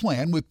one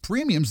plan with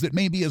premiums that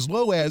may be as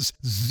low as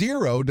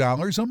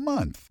 $0 a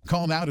month.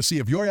 Call now to see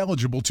if you're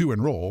eligible to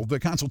enroll. The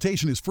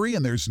consultation is free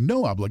and there's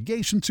no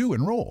obligation to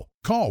enroll.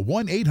 Call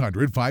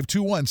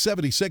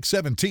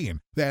 1-800-521-7617.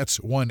 That's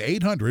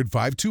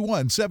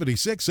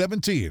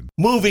 1-800-521-7617.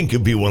 Moving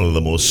can be one of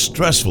the most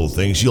stressful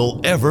things you'll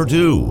ever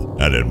do.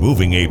 And at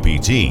Moving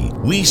APT,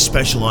 we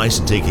specialize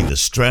in taking the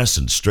stress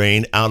and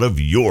strain out of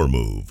your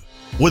move.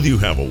 Whether you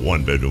have a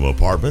 1-bedroom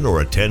apartment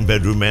or a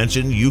 10-bedroom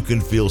mansion, you can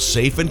feel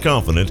safe and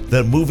confident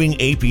that Moving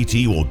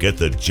APT will get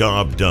the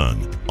job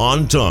done.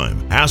 On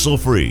time,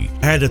 hassle-free,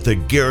 and at the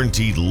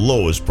guaranteed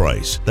lowest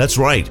price. That's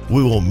right,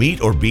 we will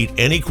meet or beat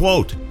any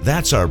quote.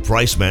 That's our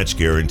price match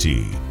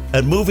guarantee.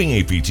 At Moving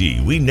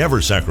APT, we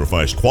never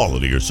sacrifice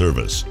quality or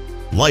service.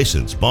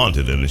 Licensed,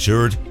 bonded, and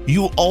insured,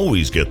 you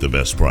always get the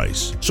best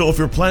price. So if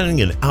you're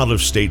planning an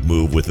out-of-state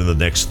move within the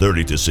next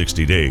 30 to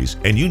 60 days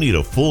and you need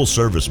a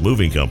full-service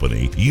moving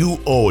company,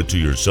 you owe it to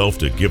yourself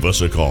to give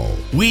us a call.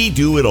 We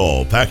do it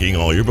all, packing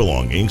all your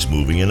belongings,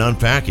 moving and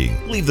unpacking.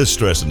 Leave the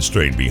stress and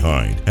strain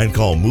behind and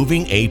call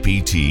Moving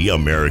APT,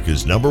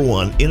 America's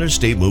 #1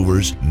 interstate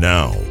movers,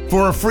 now.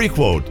 For a free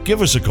quote,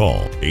 give us a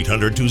call.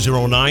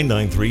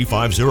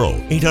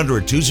 800-209-9350.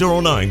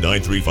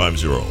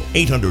 800-209-9350.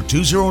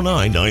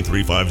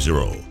 800-209-9350.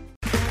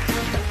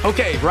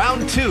 Okay,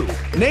 round 2.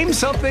 Name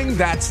something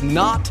that's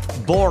not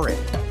boring.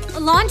 A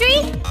laundry?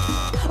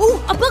 Ooh,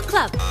 a book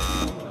club.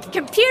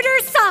 Computer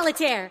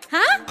solitaire,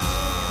 huh?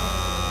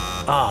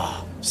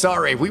 Ah,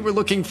 sorry, we were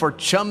looking for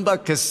Chumba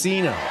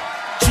Casino.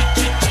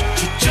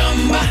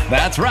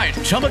 That's right,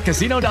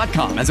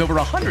 ChumbaCasino.com has over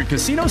 100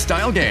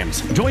 casino-style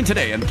games. Join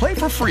today and play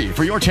for free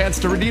for your chance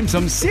to redeem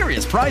some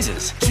serious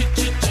prizes.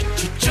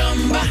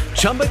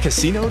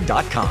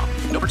 ChumbaCasino.com.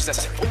 No purchase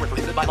necessary. Void where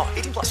prohibited by law.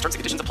 18+. Terms and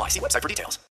conditions apply. See website for details.